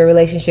makes your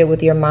relationship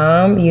with your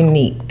mom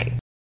unique.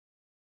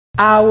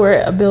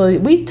 Our ability,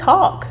 we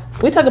talk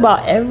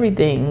about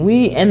everything.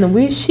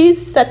 She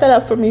set that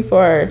up for me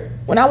for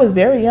when I was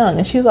very young,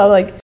 and she was all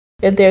like,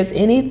 if there's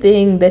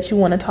anything that you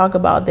want to talk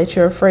about that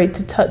you're afraid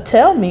to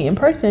tell me in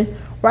person,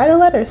 write a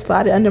letter,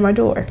 slide it under my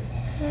door.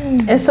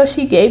 And so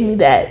she gave me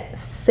that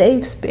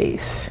safe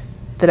space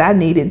that I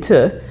needed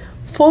to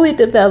fully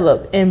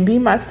develop and be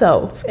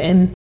myself.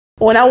 And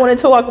when I wanted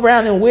to walk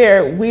around and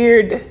wear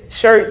weird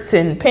shirts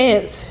and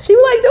pants, she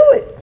would like, do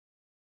it.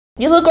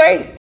 You look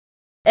great.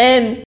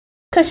 And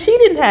because she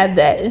didn't have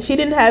that, and she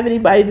didn't have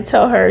anybody to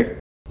tell her,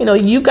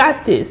 you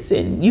got this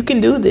and you can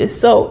do this.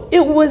 So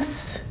it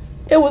was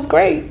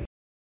great.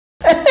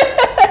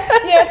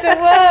 Yes, it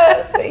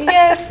was.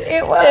 Yes,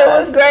 it was. It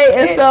was great.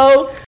 And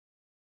so,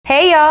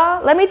 hey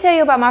y'all, let me tell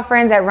you about my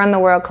friends at Run the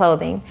World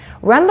Clothing.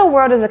 Run the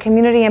World is a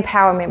community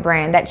empowerment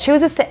brand that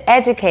chooses to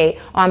educate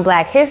on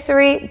Black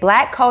history,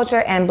 Black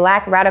culture, and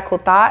Black radical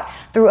thought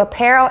through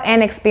apparel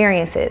and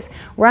experiences.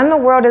 Run the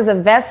World is a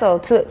vessel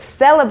to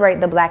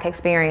celebrate the Black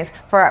experience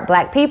for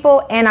Black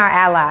people and our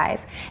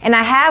allies. And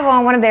I have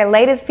on one of their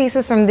latest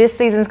pieces from this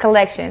season's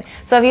collection.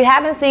 So if you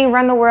haven't seen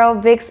Run the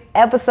World Vic's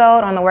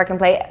episode on the Work and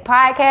Play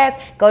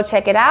podcast, go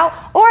check it out,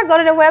 or go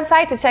to their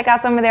website to check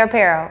out some of their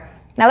apparel.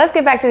 Now let's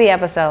get back to the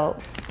episode.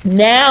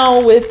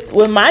 Now with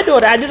my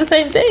daughter, I do the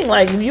same thing.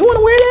 Like, if you want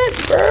to wear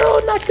that,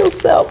 girl, knock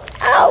yourself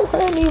out,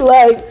 honey.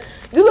 Like,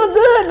 you look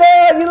good,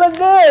 man. You look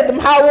good. Them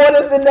hot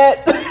waters in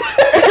that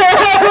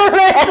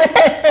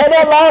and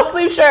that long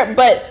sleeve shirt.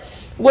 But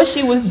what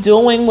she was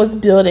doing was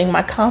building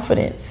my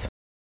confidence.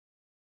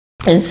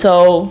 And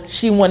so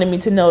she wanted me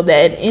to know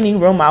that in any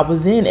room I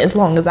was in, as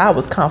long as I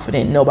was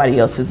confident, nobody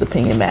else's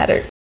opinion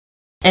mattered.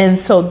 And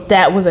so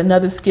that was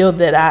another skill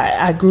that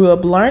I grew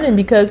up learning,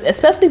 because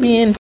especially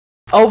being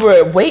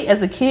overweight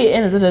as a kid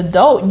and as an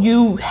adult,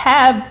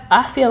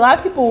 I see a lot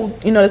of people,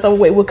 that's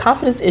overweight with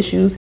confidence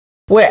issues,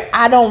 where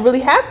I don't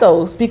really have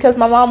those, because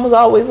my mom was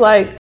always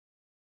like,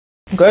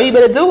 girl, you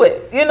better do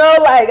it.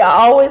 Like,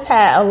 I always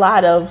had a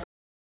lot of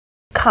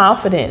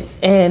confidence,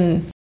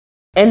 and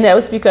that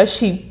was because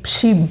she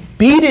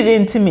beat it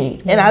into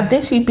me. And I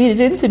think she beat it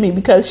into me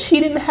because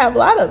she didn't have a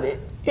lot of it.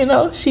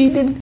 She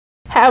didn't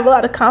have a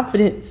lot of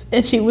confidence,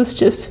 and she was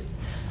just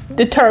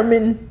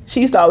determined.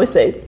 She used to always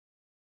say,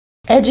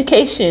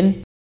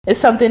 education is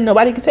something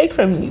nobody can take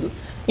from you.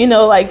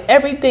 Like,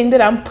 everything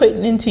that I'm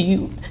putting into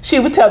you, she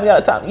would tell me all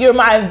the time, you're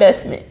my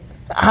investment.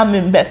 I'm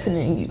investing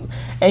in you,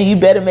 and you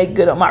better make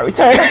good on my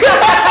return.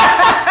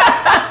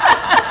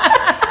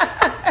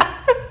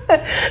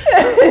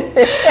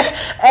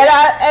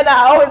 And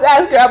I always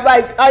ask her, I'm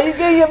like, are you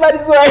getting your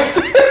money's worth?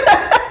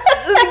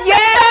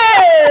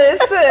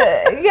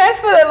 Yes,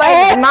 for the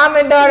like mom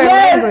and daughter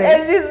language.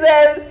 And she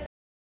says,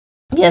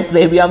 yes,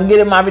 baby, I'm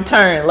getting my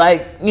return.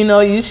 Like, you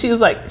know, she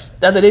was like,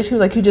 the other day, she was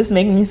like, you just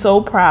make me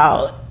so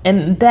proud.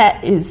 And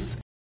that is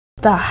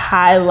the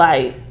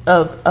highlight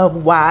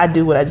of why I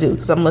do what I do.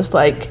 Because I'm just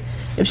like,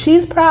 if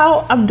she's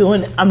proud, I'm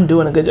doing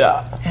a good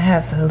job.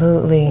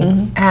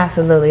 Absolutely.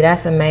 Absolutely.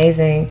 That's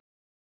amazing.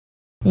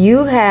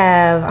 You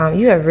have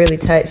really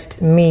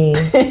touched me.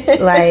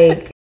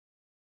 Like,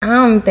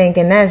 I'm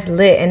thinking that's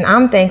lit. And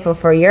I'm thankful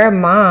for your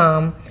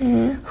mom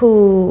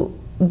who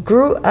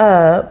grew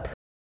up.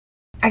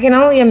 I can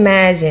only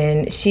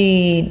imagine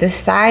she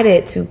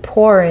decided to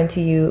pour into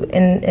you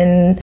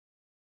in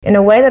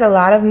a way that a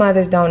lot of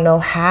mothers don't know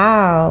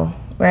how,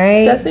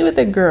 right? Especially with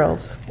their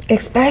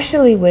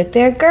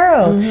girls.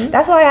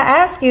 That's why I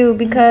ask you,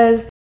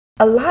 because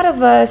a lot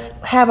of us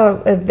have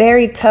a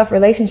very tough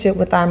relationship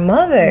with our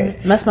mothers.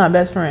 That's my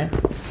best friend.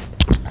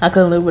 I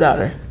couldn't live without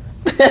her.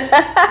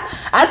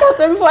 I talked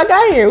to her before I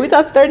got here. We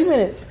talked for 30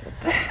 minutes.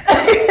 Come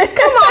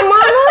on,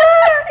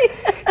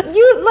 mama.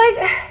 You like,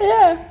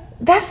 yeah.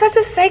 That's such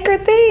a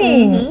sacred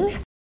thing.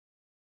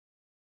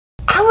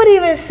 I would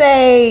even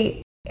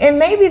say, and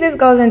maybe this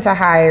goes into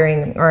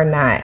hiring or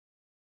not,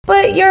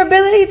 but your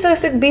ability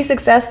to be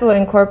successful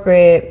in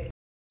corporate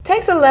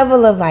takes a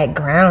level of like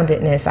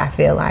groundedness, I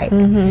feel like.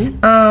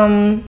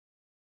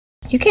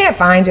 You can't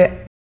find your...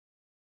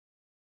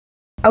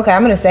 Okay,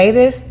 I'm going to say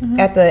this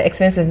at the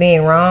expense of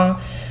being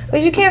wrong,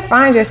 but you can't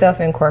find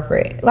yourself in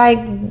corporate. Like,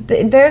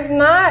 there's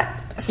not...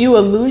 You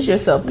will lose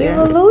yourself there.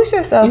 You will lose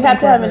yourself. You have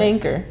to have an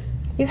anchor.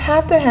 You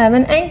have to have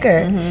an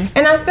anchor.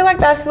 And I feel like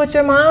that's what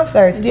your mom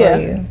serves for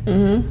you.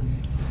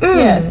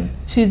 Yes,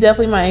 she's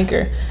definitely my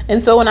anchor.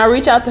 And so when I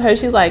reach out to her,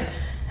 she's like,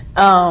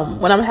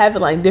 when I'm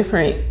having like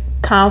different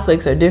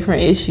conflicts or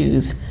different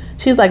issues,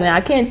 she's like, now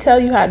I can't tell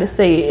you how to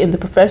say it in the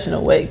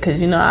professional way,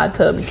 because you know I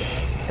tell me.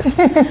 She's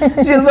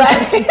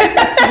like,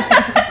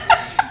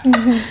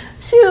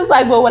 she was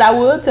like, but what I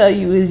will tell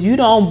you is you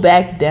don't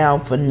back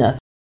down for nothing,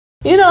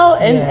 you know.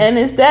 And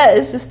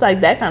it's just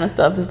like that kind of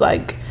stuff is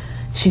like,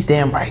 she's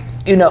damn right,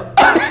 you know.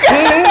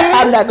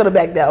 I'm not gonna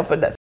back down for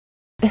nothing,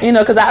 you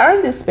know, because I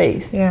earned this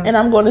space, and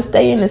I'm going to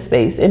stay in this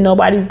space, and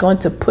nobody's going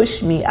to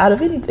push me out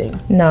of anything.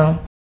 No.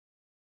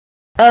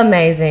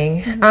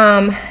 Amazing.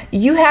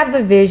 You have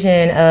the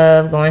vision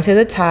of going to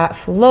the top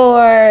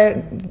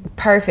floor,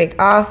 perfect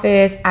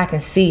office. I can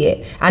see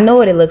it. I know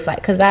what it looks like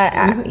because I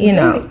can see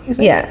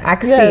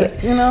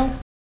it. You know.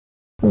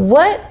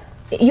 What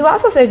you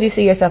also said you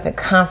see yourself at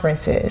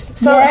conferences.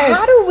 So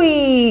how do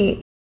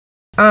we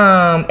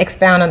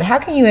expound on? How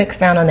can you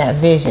expound on that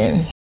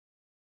vision?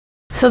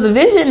 So the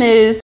vision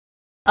is,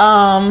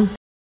 I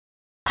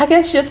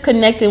guess, just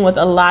connecting with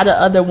a lot of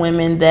other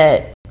women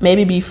that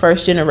maybe be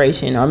first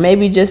generation, or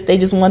maybe they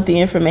just want the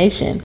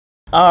information,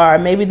 or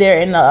maybe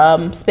they're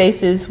in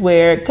spaces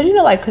where, because you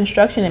know, like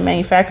construction and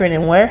manufacturing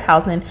and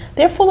warehousing,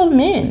 they're full of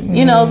men.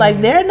 You know,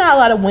 like there are not a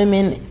lot of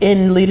women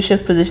in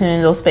leadership positions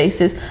in those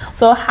spaces.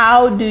 So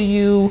how do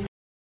you?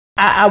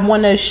 I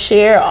want to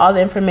share all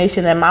the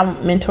information that my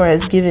mentor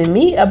has given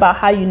me about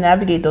how you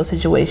navigate those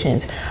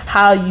situations,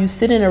 how you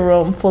sit in a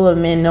room full of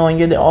men knowing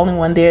you're the only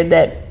one there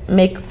that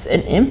makes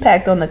an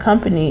impact on the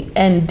company,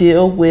 and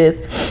deal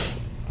with,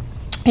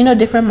 you know,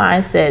 different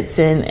mindsets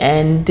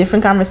and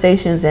different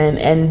conversations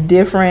and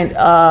different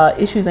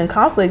issues and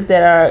conflicts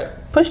that are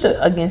pushed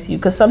against you.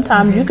 Because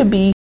sometimes you could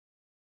be,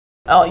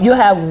 you'll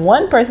have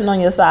one person on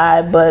your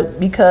side, but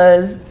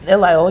because they're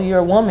like, oh, you're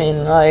a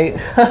woman, like,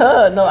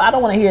 no, I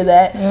don't want to hear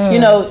that. You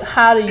know,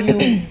 how do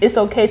you, it's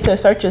okay to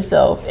assert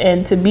yourself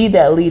and to be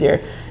that leader.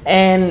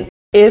 And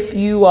if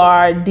you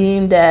are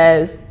deemed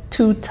as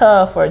too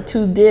tough or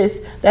too this,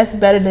 that's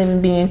better than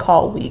being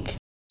called weak,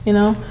 you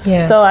know?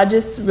 Yeah. So I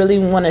just really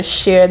want to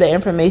share the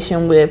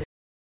information with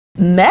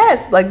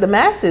the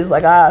masses,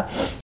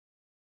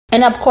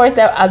 and of course,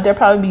 there'll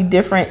probably be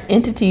different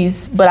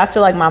entities, but I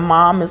feel like my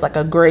mom is like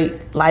a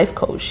great life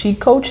coach. She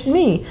coached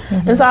me.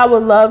 And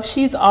so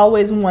she's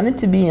always wanted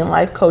to be in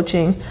life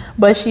coaching,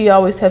 but she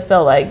always have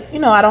felt like, you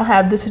know, I don't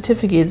have the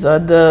certificates or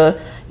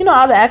the, you know,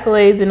 all the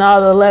accolades and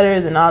all the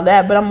letters and all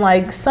that. But I'm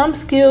like, some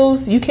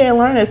skills you can't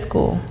learn at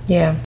school.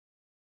 Yeah.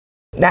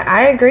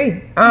 I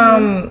agree.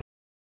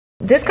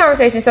 This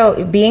conversation,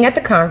 so being at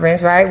the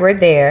conference, right, we're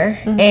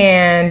there,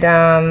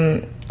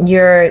 and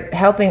you're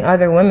helping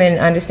other women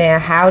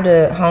understand how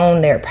to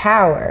hone their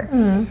power,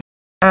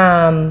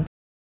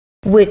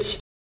 which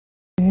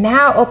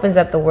now opens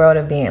up the world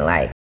of being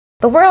like,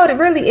 the world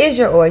really is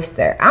your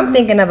oyster. I'm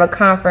thinking of a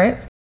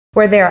conference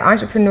where there are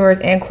entrepreneurs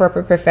and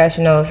corporate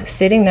professionals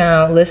sitting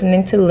down,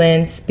 listening to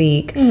Lynn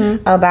speak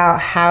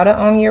about how to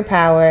own your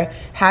power,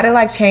 how to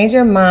like change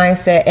your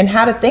mindset, and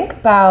how to think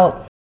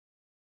about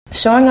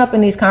showing up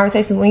in these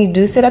conversations when you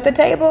do sit at the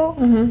table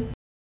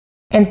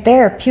and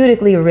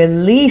therapeutically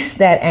release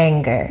that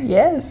anger.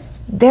 Yes.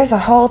 there's a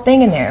whole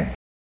thing in there.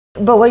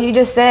 But what you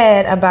just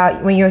said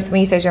about when you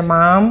said your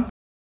mom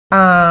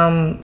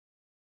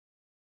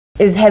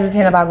is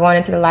hesitant about going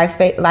into the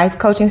life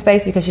coaching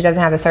space because she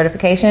doesn't have the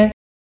certification.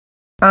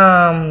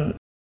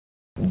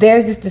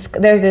 There's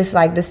this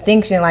like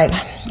distinction, like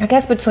I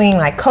guess between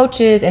like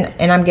coaches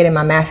and I'm getting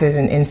my master's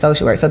in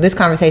social work. So this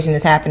conversation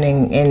is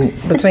happening in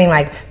between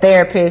like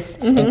therapists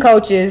and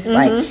coaches.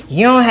 Like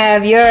you don't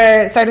have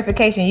your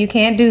certification, you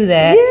can't do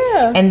that.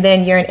 Yeah. And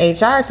then you're in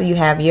HR, so you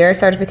have your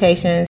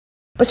certifications,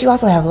 but you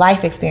also have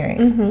life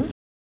experience.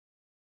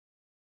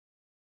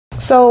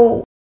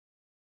 So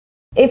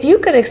if you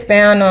could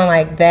expound on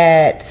like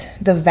that,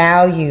 the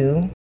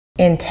value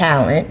in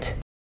talent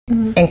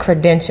and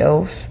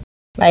credentials,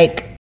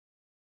 like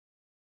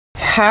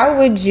how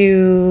would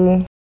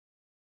you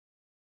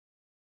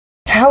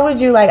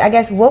like, I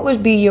guess,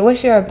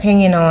 what's your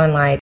opinion on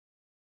like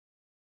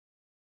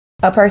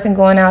a person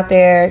going out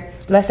there,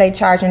 let's say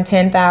charging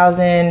 $10,000,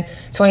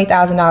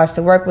 $20,000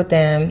 to work with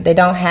them. They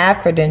don't have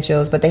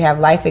credentials, but they have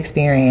life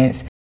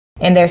experience,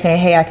 and they're saying,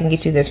 hey, I can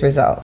get you this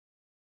result.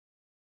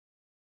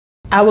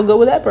 I would go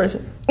with that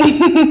person.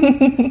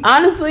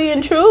 Honestly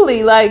and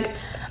truly, like,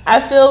 I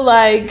feel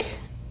like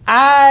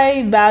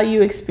I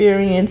value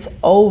experience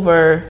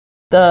over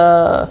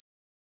the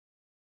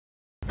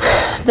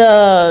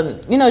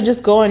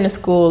just going to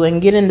school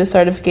and getting the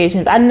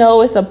certifications. I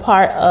know it's a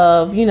part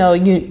of, you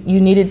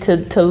needed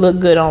to look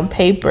good on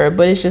paper,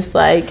 but it's just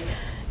like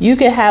you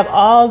could have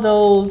all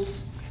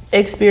those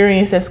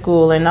experience at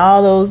school and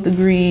all those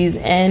degrees,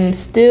 and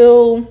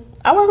still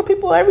I work with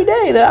people every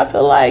day that I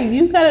feel like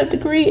you got a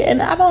degree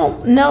and I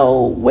don't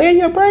know where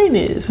your brain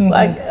is.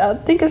 Like, I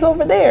think it's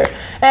over there.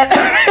 And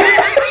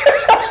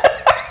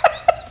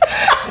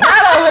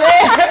not over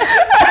there.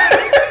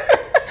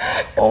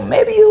 Or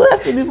maybe you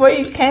left it before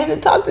you came to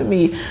talk to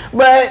me.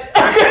 But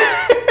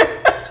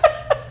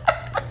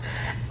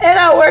and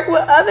I work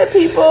with other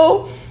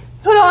people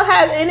who don't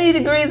have any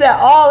degrees at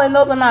all, and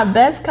those are my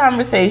best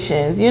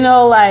conversations.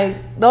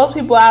 Like, those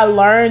people I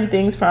learn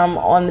things from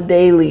on the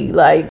daily.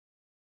 Like,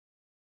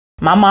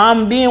 my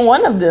mom being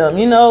one of them,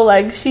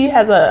 like, she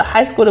has a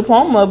high school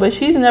diploma, but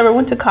she's never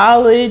went to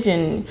college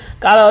and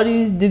got all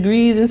these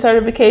degrees and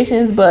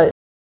certifications. But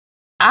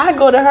I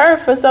go to her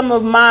for some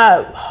of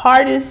my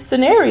hardest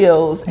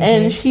scenarios,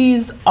 and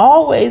she's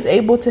always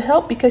able to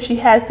help because she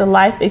has the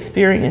life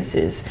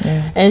experiences.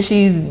 And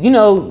she's, been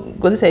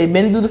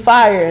through the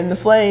fire and the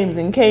flames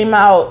and came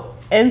out.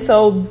 And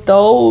so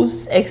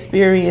those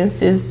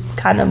experiences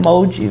kind of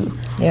mold you.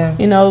 Yeah.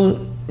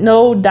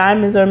 No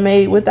diamonds are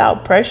made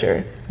without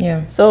pressure.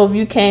 Yeah. So if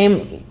you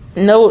came,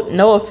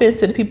 no offense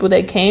to the people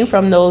that came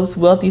from those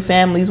wealthy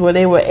families where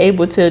they were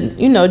able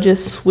to,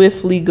 just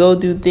swiftly go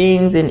through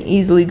things and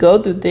easily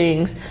go through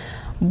things,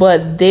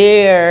 but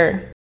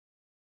their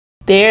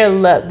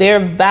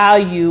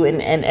value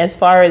and as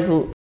far as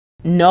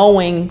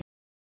knowing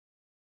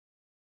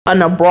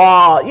on a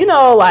broad,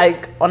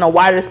 like on a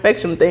wider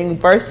spectrum thing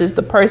versus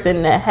the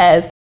person that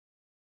has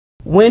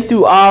went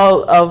through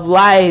all of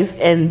life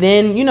and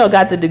then,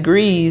 got the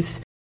degrees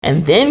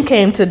and then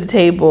came to the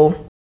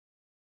table.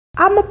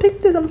 I'm gonna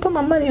pick this. I'm gonna put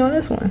my money on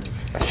this one.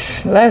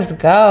 Let's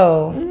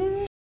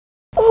go.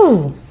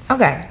 Ooh,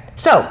 okay.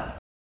 So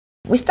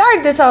we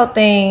started this whole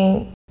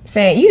thing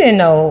saying you didn't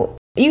know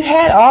you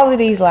had all of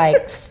these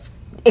like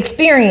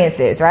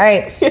experiences,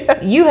 right?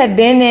 Yeah. You had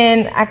been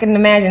in, I can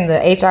imagine, the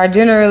HR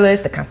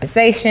generalist, the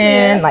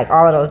compensation, like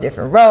all of those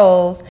different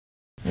roles.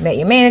 You met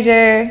your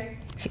manager.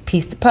 She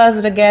pieced the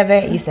puzzle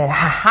together. You said,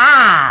 "Ha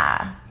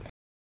ha."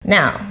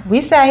 Now,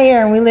 we sat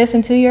here and we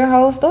listened to your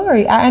whole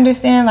story. I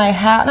understand, like,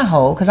 how, not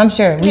whole, because I'm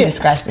sure we just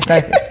scratched the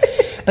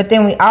surface. But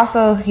then we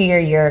also hear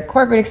your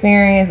corporate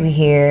experience. We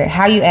hear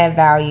how you add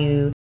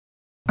value.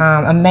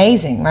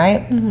 Amazing,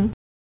 right?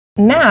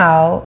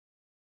 Now,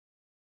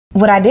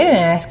 what I didn't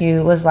ask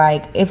you was,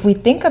 like, if we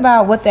think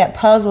about what that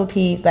puzzle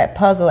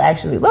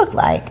actually looked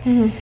like.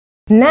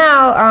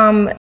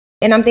 Now,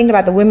 and I'm thinking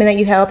about the women that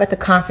you help at the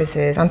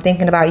conferences. I'm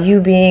thinking about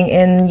you being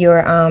in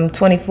your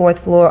 24th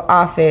floor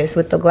office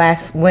with the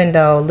glass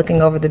window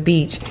looking over the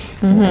beach.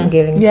 I'm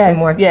giving some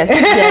more. Yes.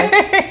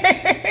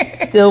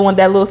 Still want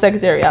that little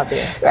secretary out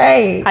there.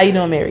 Right. How you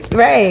doing, Mary?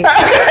 Right.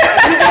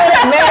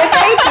 Mary,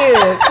 thank you.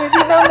 Because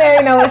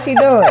Mary know what she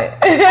doing.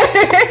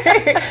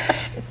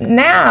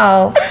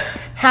 Now,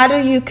 how do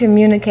you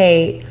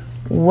communicate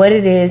what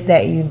it is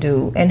that you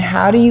do? And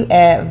how do you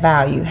add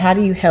value? How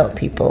do you help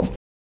people?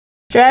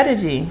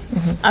 Strategy.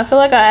 I feel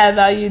like I add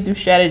value through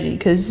strategy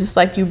because just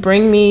like you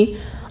bring me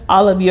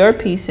all of your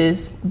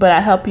pieces, but I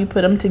help you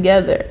put them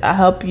together. I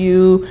help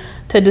you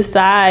to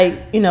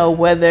decide,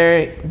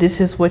 whether this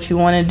is what you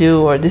want to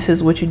do or this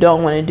is what you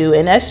don't want to do.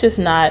 And that's just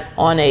not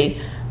on a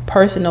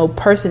personal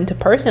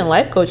person-to-person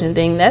life coaching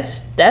thing.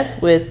 That's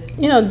with,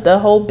 the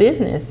whole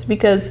business,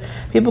 because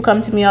people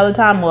come to me all the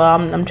time. Well,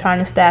 I'm trying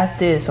to staff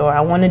this, or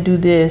I want to do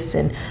this.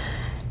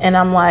 And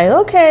I'm like,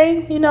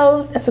 okay,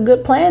 that's a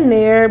good plan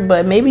there,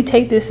 but maybe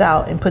take this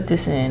out and put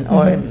this in,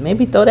 or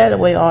maybe throw that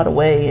away all the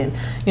way. And,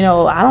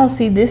 I don't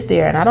see this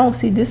there, and I don't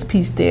see this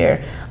piece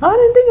there. Oh, I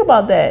didn't think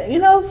about that,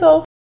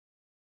 so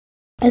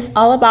it's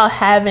all about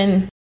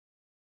having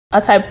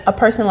a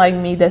person like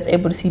me that's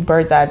able to see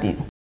bird's eye view.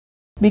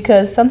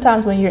 Because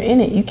sometimes when you're in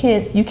it, you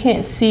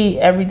can't see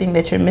everything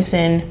that you're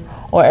missing,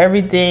 or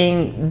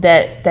everything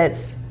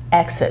that's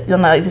excess,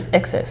 like just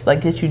excess,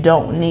 like that you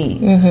don't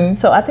need.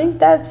 So I think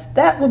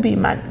that would be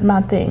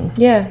my thing.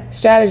 Yeah,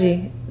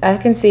 strategy. I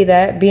can see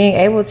that. Being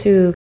able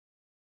to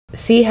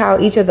see how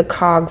each of the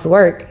cogs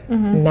work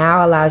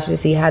now allows you to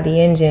see how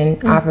the engine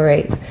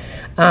operates.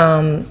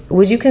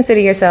 Would you consider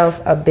yourself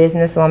a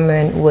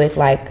businesswoman with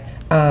like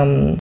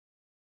the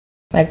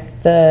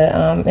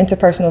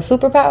interpersonal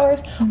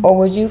superpowers, or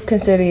would you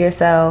consider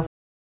yourself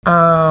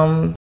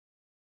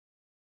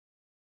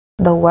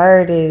the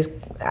word is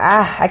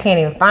I can't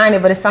even find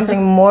it, but it's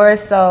something more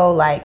so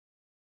like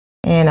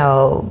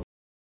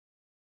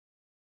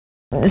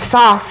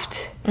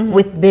soft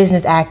with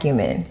business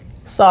acumen?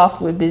 Soft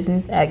with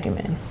business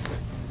acumen,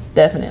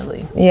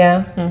 definitely.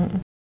 Yeah.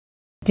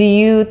 Do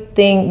you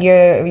think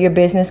your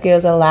business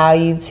skills allow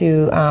you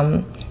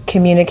to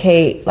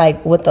communicate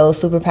like what those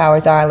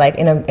superpowers are, like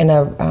in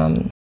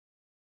a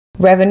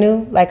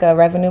revenue, like a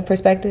revenue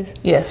perspective?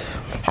 Yes.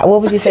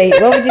 What would you say?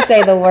 What would you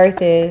say the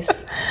worth is?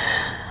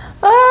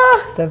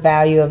 The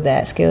value of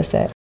that skill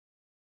set.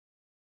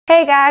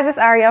 Hey guys, it's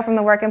Ariel from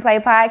the Work and Play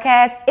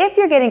podcast. If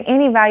you're getting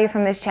any value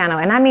from this channel,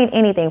 and I mean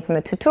anything from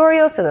the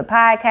tutorials to the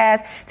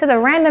podcast to the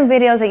random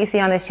videos that you see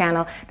on this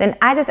channel, then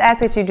I just ask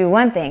that you do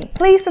one thing.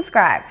 Please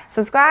subscribe.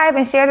 Subscribe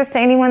and share this to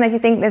anyone that you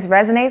think this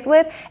resonates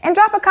with, and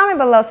drop a comment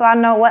below so I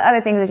know what other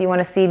things that you want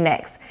to see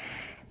next.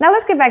 Now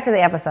let's get back to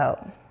the episode.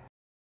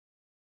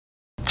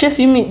 Just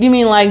you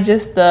mean like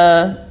just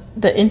the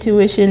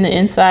intuition, the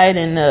insight,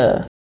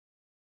 and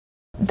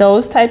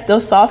those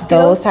soft skills?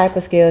 Those type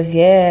of skills,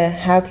 yeah.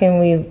 How can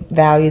we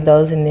value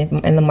those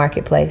in the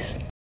marketplace?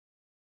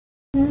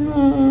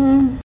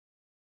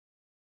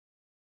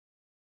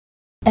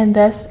 And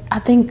I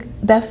think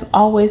that's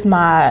always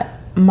my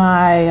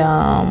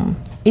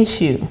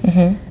issue.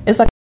 It's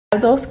like I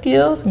have those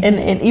skills,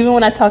 and even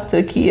when I talk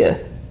to Akia,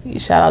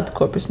 shout out to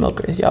Corporate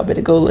Smokers, y'all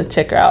better go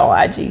check her out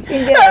on IG.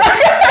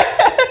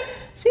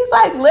 She's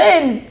like,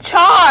 Lynn,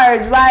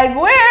 charge. Like,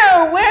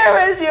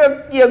 where is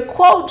your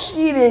quote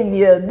sheet and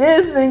your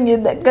this and your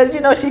that?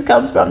 Because, she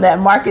comes from that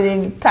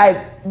marketing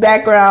type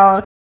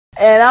background.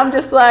 And I'm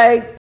just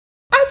like,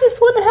 I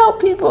just want to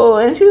help people.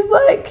 And she's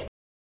like,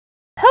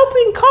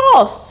 helping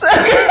costs.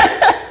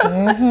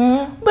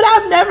 But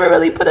I've never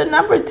really put a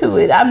number to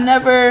it. I've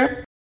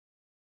never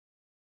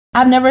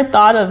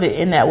thought of it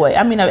in that way.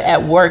 I mean,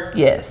 at work,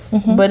 yes.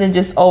 But in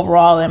just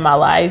overall in my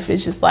life,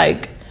 it's just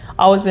like,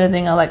 always been a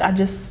thing of like, I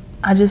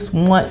just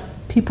want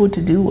people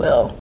to do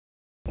well.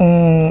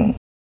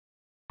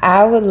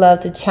 I would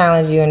love to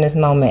challenge you in this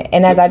moment.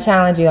 And as I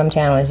challenge you, I'm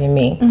challenging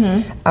me.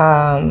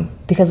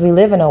 Because we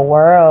live in a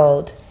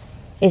world,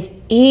 it's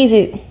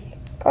easy.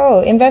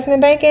 Oh,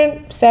 investment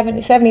banking,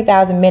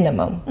 70,000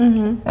 minimum.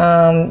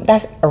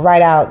 That's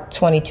right out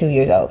 22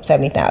 years old,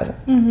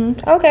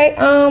 70,000. Okay,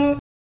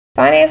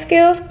 finance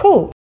skills,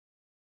 cool.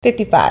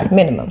 55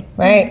 minimum,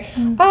 right?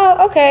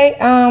 Oh, okay.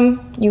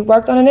 You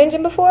worked on an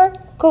engine before?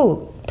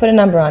 Cool. Put a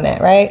number on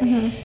that, right?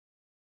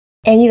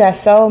 And you got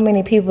so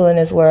many people in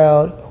this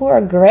world who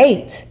are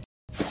great,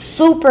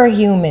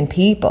 superhuman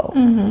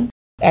people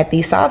at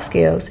these soft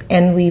skills,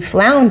 and we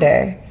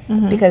flounder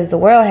because the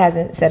world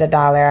hasn't set a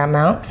dollar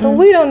amount, so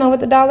we don't know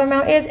what the dollar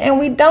amount is, and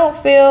we don't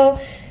feel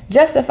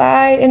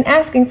justified in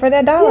asking for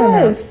that dollar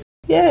amount.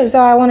 Yes. So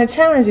I want to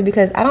challenge you,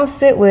 because I don't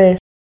sit with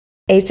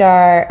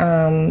HR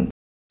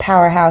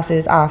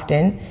powerhouses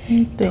often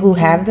who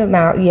have the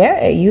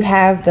you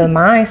have the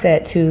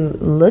mindset to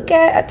look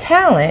at a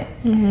talent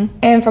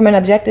and from an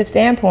objective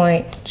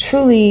standpoint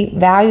truly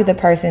value the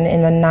person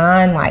in a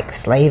non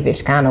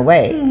slavish kind of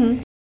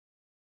way.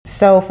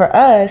 So for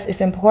us,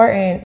 it's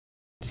important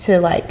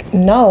to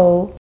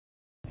know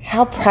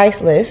how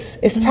priceless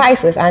it's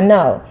priceless, I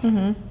know,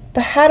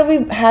 but how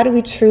do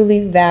we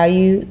truly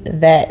value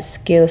that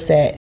skill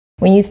set?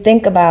 When you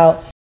think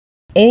about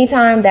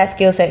anytime that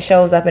skill set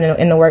shows up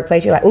in the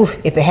workplace, you're like, ooh,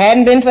 if it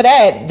hadn't been for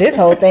that, this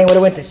whole thing would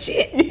have went to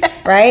shit,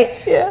 right?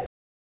 Yeah.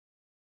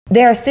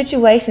 There are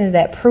situations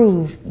that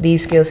prove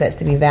these skill sets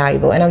to be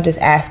valuable, and I'm just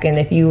asking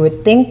if you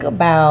would think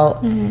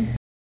about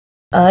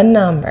a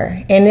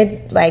number, and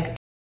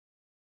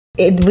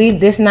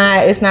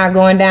it's not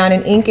going down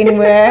in ink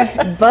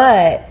anywhere,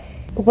 but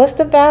what's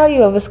the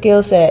value of a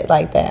skill set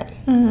like that?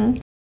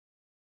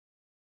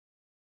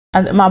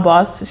 My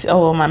boss,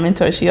 my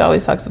mentor, she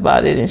always talks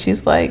about it, and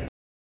she's like,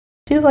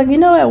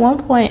 at one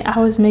point I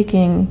was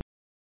making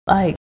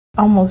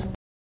almost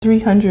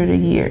 300 a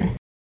year,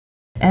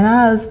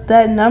 and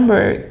that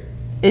number,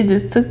 it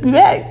just took me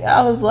back.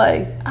 I was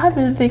like, I've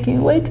been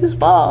thinking way too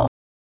small.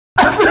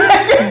 I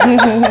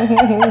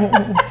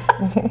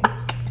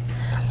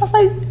was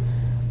like,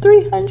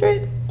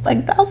 300,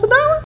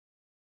 $1,000.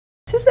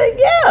 She said,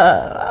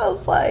 yeah. I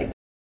was like,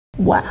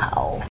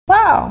 wow.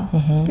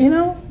 You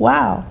know,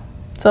 wow.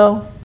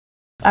 So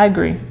I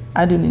agree.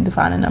 I do need to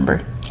find a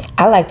number.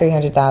 I like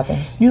 300,000.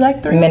 You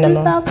like 300,000?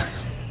 Minimum.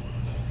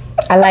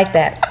 I like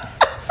that.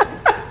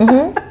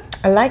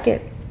 I like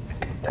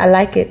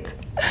it.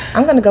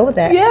 I'm gonna go with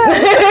that. Yeah.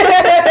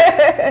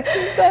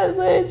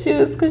 She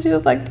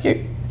was like,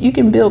 you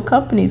can build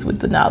companies with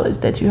the knowledge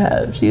that you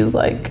have. She was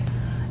like,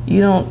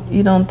 you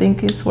don't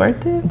think it's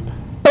worth it?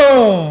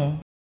 Boom.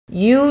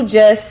 You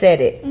just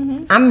said it.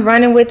 I'm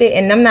running with it,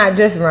 and I'm not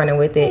just running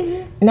with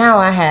it. Now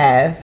I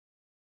have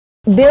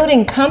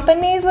building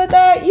companies with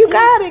that. You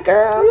got it,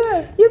 girl.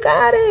 Yeah. You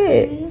got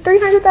it.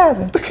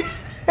 300,000.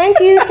 Thank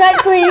you. Check,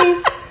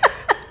 please.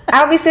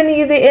 I'll be sending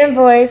you the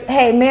invoice.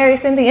 Hey, Mary,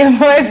 send the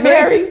invoice.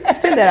 Mary,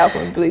 send that out for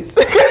me, please.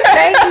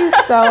 Thank you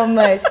so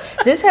much.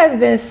 This has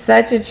been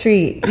such a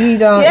treat. You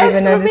don't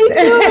even understand.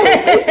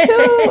 Me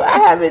too. I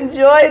have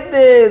enjoyed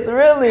this,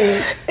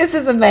 really. This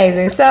is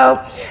amazing. So,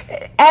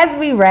 as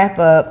we wrap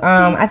up,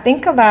 I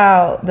think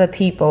about the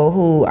people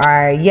who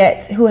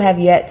have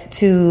yet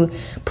to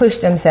push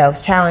themselves,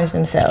 challenge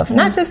themselves,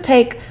 not just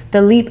take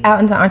the leap out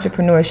into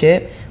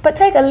entrepreneurship, but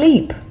take a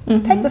leap.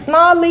 Take the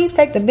small leaps,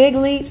 take the big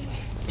leaps.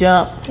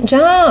 Jump.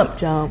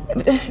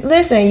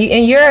 Listen,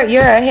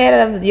 you're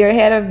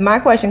ahead of my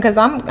question, because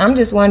I'm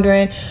just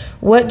wondering,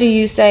 what do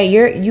you say?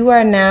 You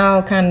are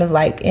now kind of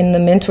like in the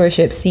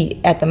mentorship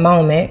seat at the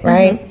moment,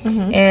 right?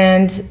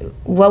 And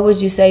what would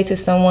you say to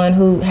someone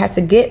who has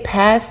to get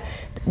past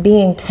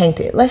being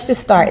tainted? Let's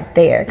just start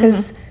there,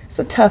 because it's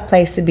a tough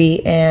place to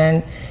be,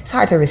 and it's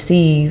hard to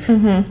receive.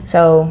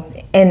 So,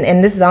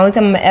 and this is the only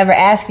time I'm gonna ever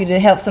ask you to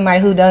help somebody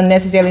who doesn't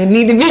necessarily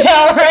need to be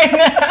out right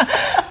now.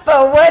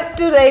 But what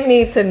do they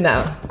need to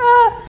know?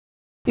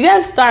 You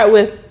gotta start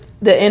with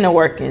the inner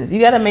workings.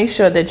 You gotta make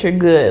sure that you're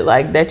good,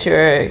 like that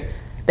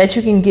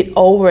you can get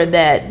over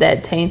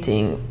that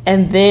tainting,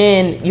 and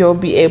then you'll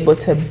be able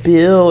to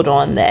build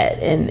on that.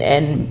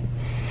 And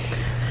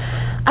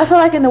I feel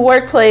like in the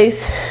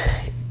workplace,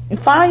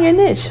 find your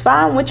niche,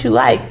 find what you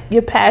like,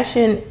 your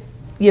passion.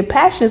 Your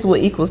passion is what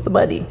equals the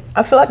money.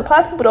 I feel like a lot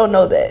of people don't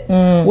know that.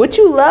 What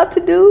you love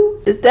to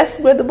do that's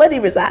where the money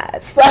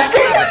resides. Find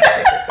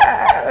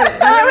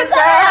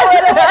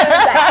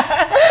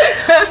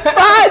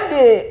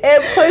it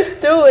and push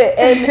through it,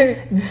 and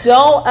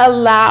don't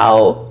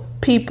allow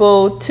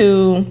people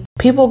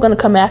are going to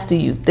come after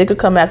you. They could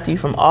come after you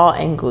from all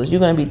angles.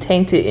 You're going to be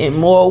tainted in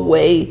more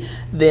way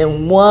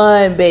than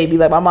one, baby,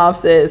 like my mom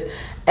says,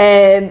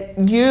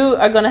 and you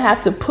are going to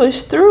have to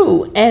push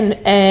through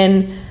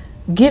and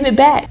give it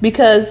back,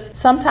 because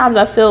sometimes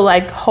I feel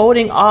like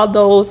holding all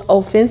those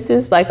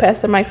offenses, like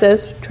Pastor Mike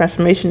says,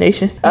 Transformation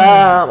Nation,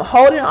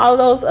 holding all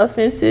those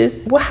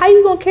offenses, well, how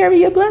you gonna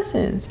carry your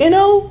blessings? You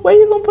know, where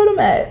you gonna put them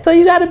at? So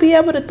you got to be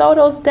able to throw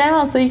those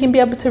down so you can be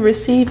able to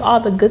receive all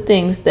the good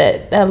things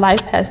that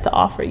life has to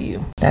offer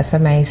you. That's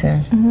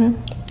amazing.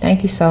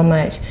 Thank you so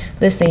much.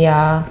 Listen,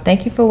 y'all,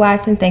 thank you for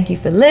watching. Thank you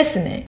for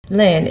listening.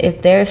 Lynn,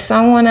 if there's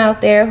someone out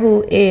there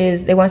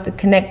they wants to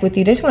connect with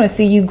you, they just want to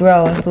see you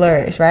grow and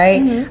flourish,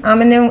 right?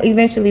 And then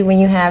eventually when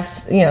you have,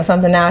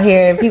 something out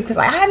here, people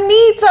like, I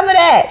need some of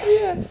that.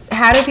 Yeah.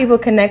 How do people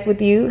connect with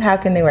you? How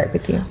can they work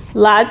with you?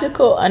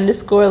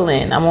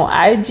 Logical_Lynn. I'm on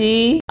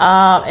IG.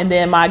 And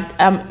then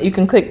you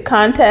can click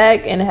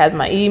contact, and it has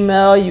my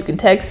email. You can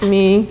text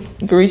me.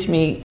 You can reach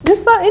me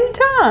just about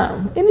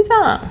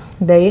anytime.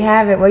 There you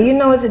have it. Well, you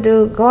know what to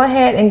do. Go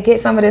ahead and get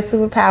some of this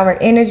superpower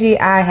energy.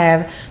 I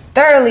have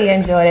thoroughly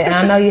enjoyed it, and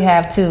I know you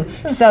have too.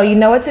 So you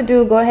know what to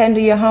do. Go ahead and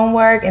do your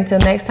homework. Until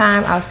next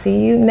time, I'll see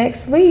you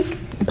next week.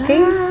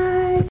 Peace.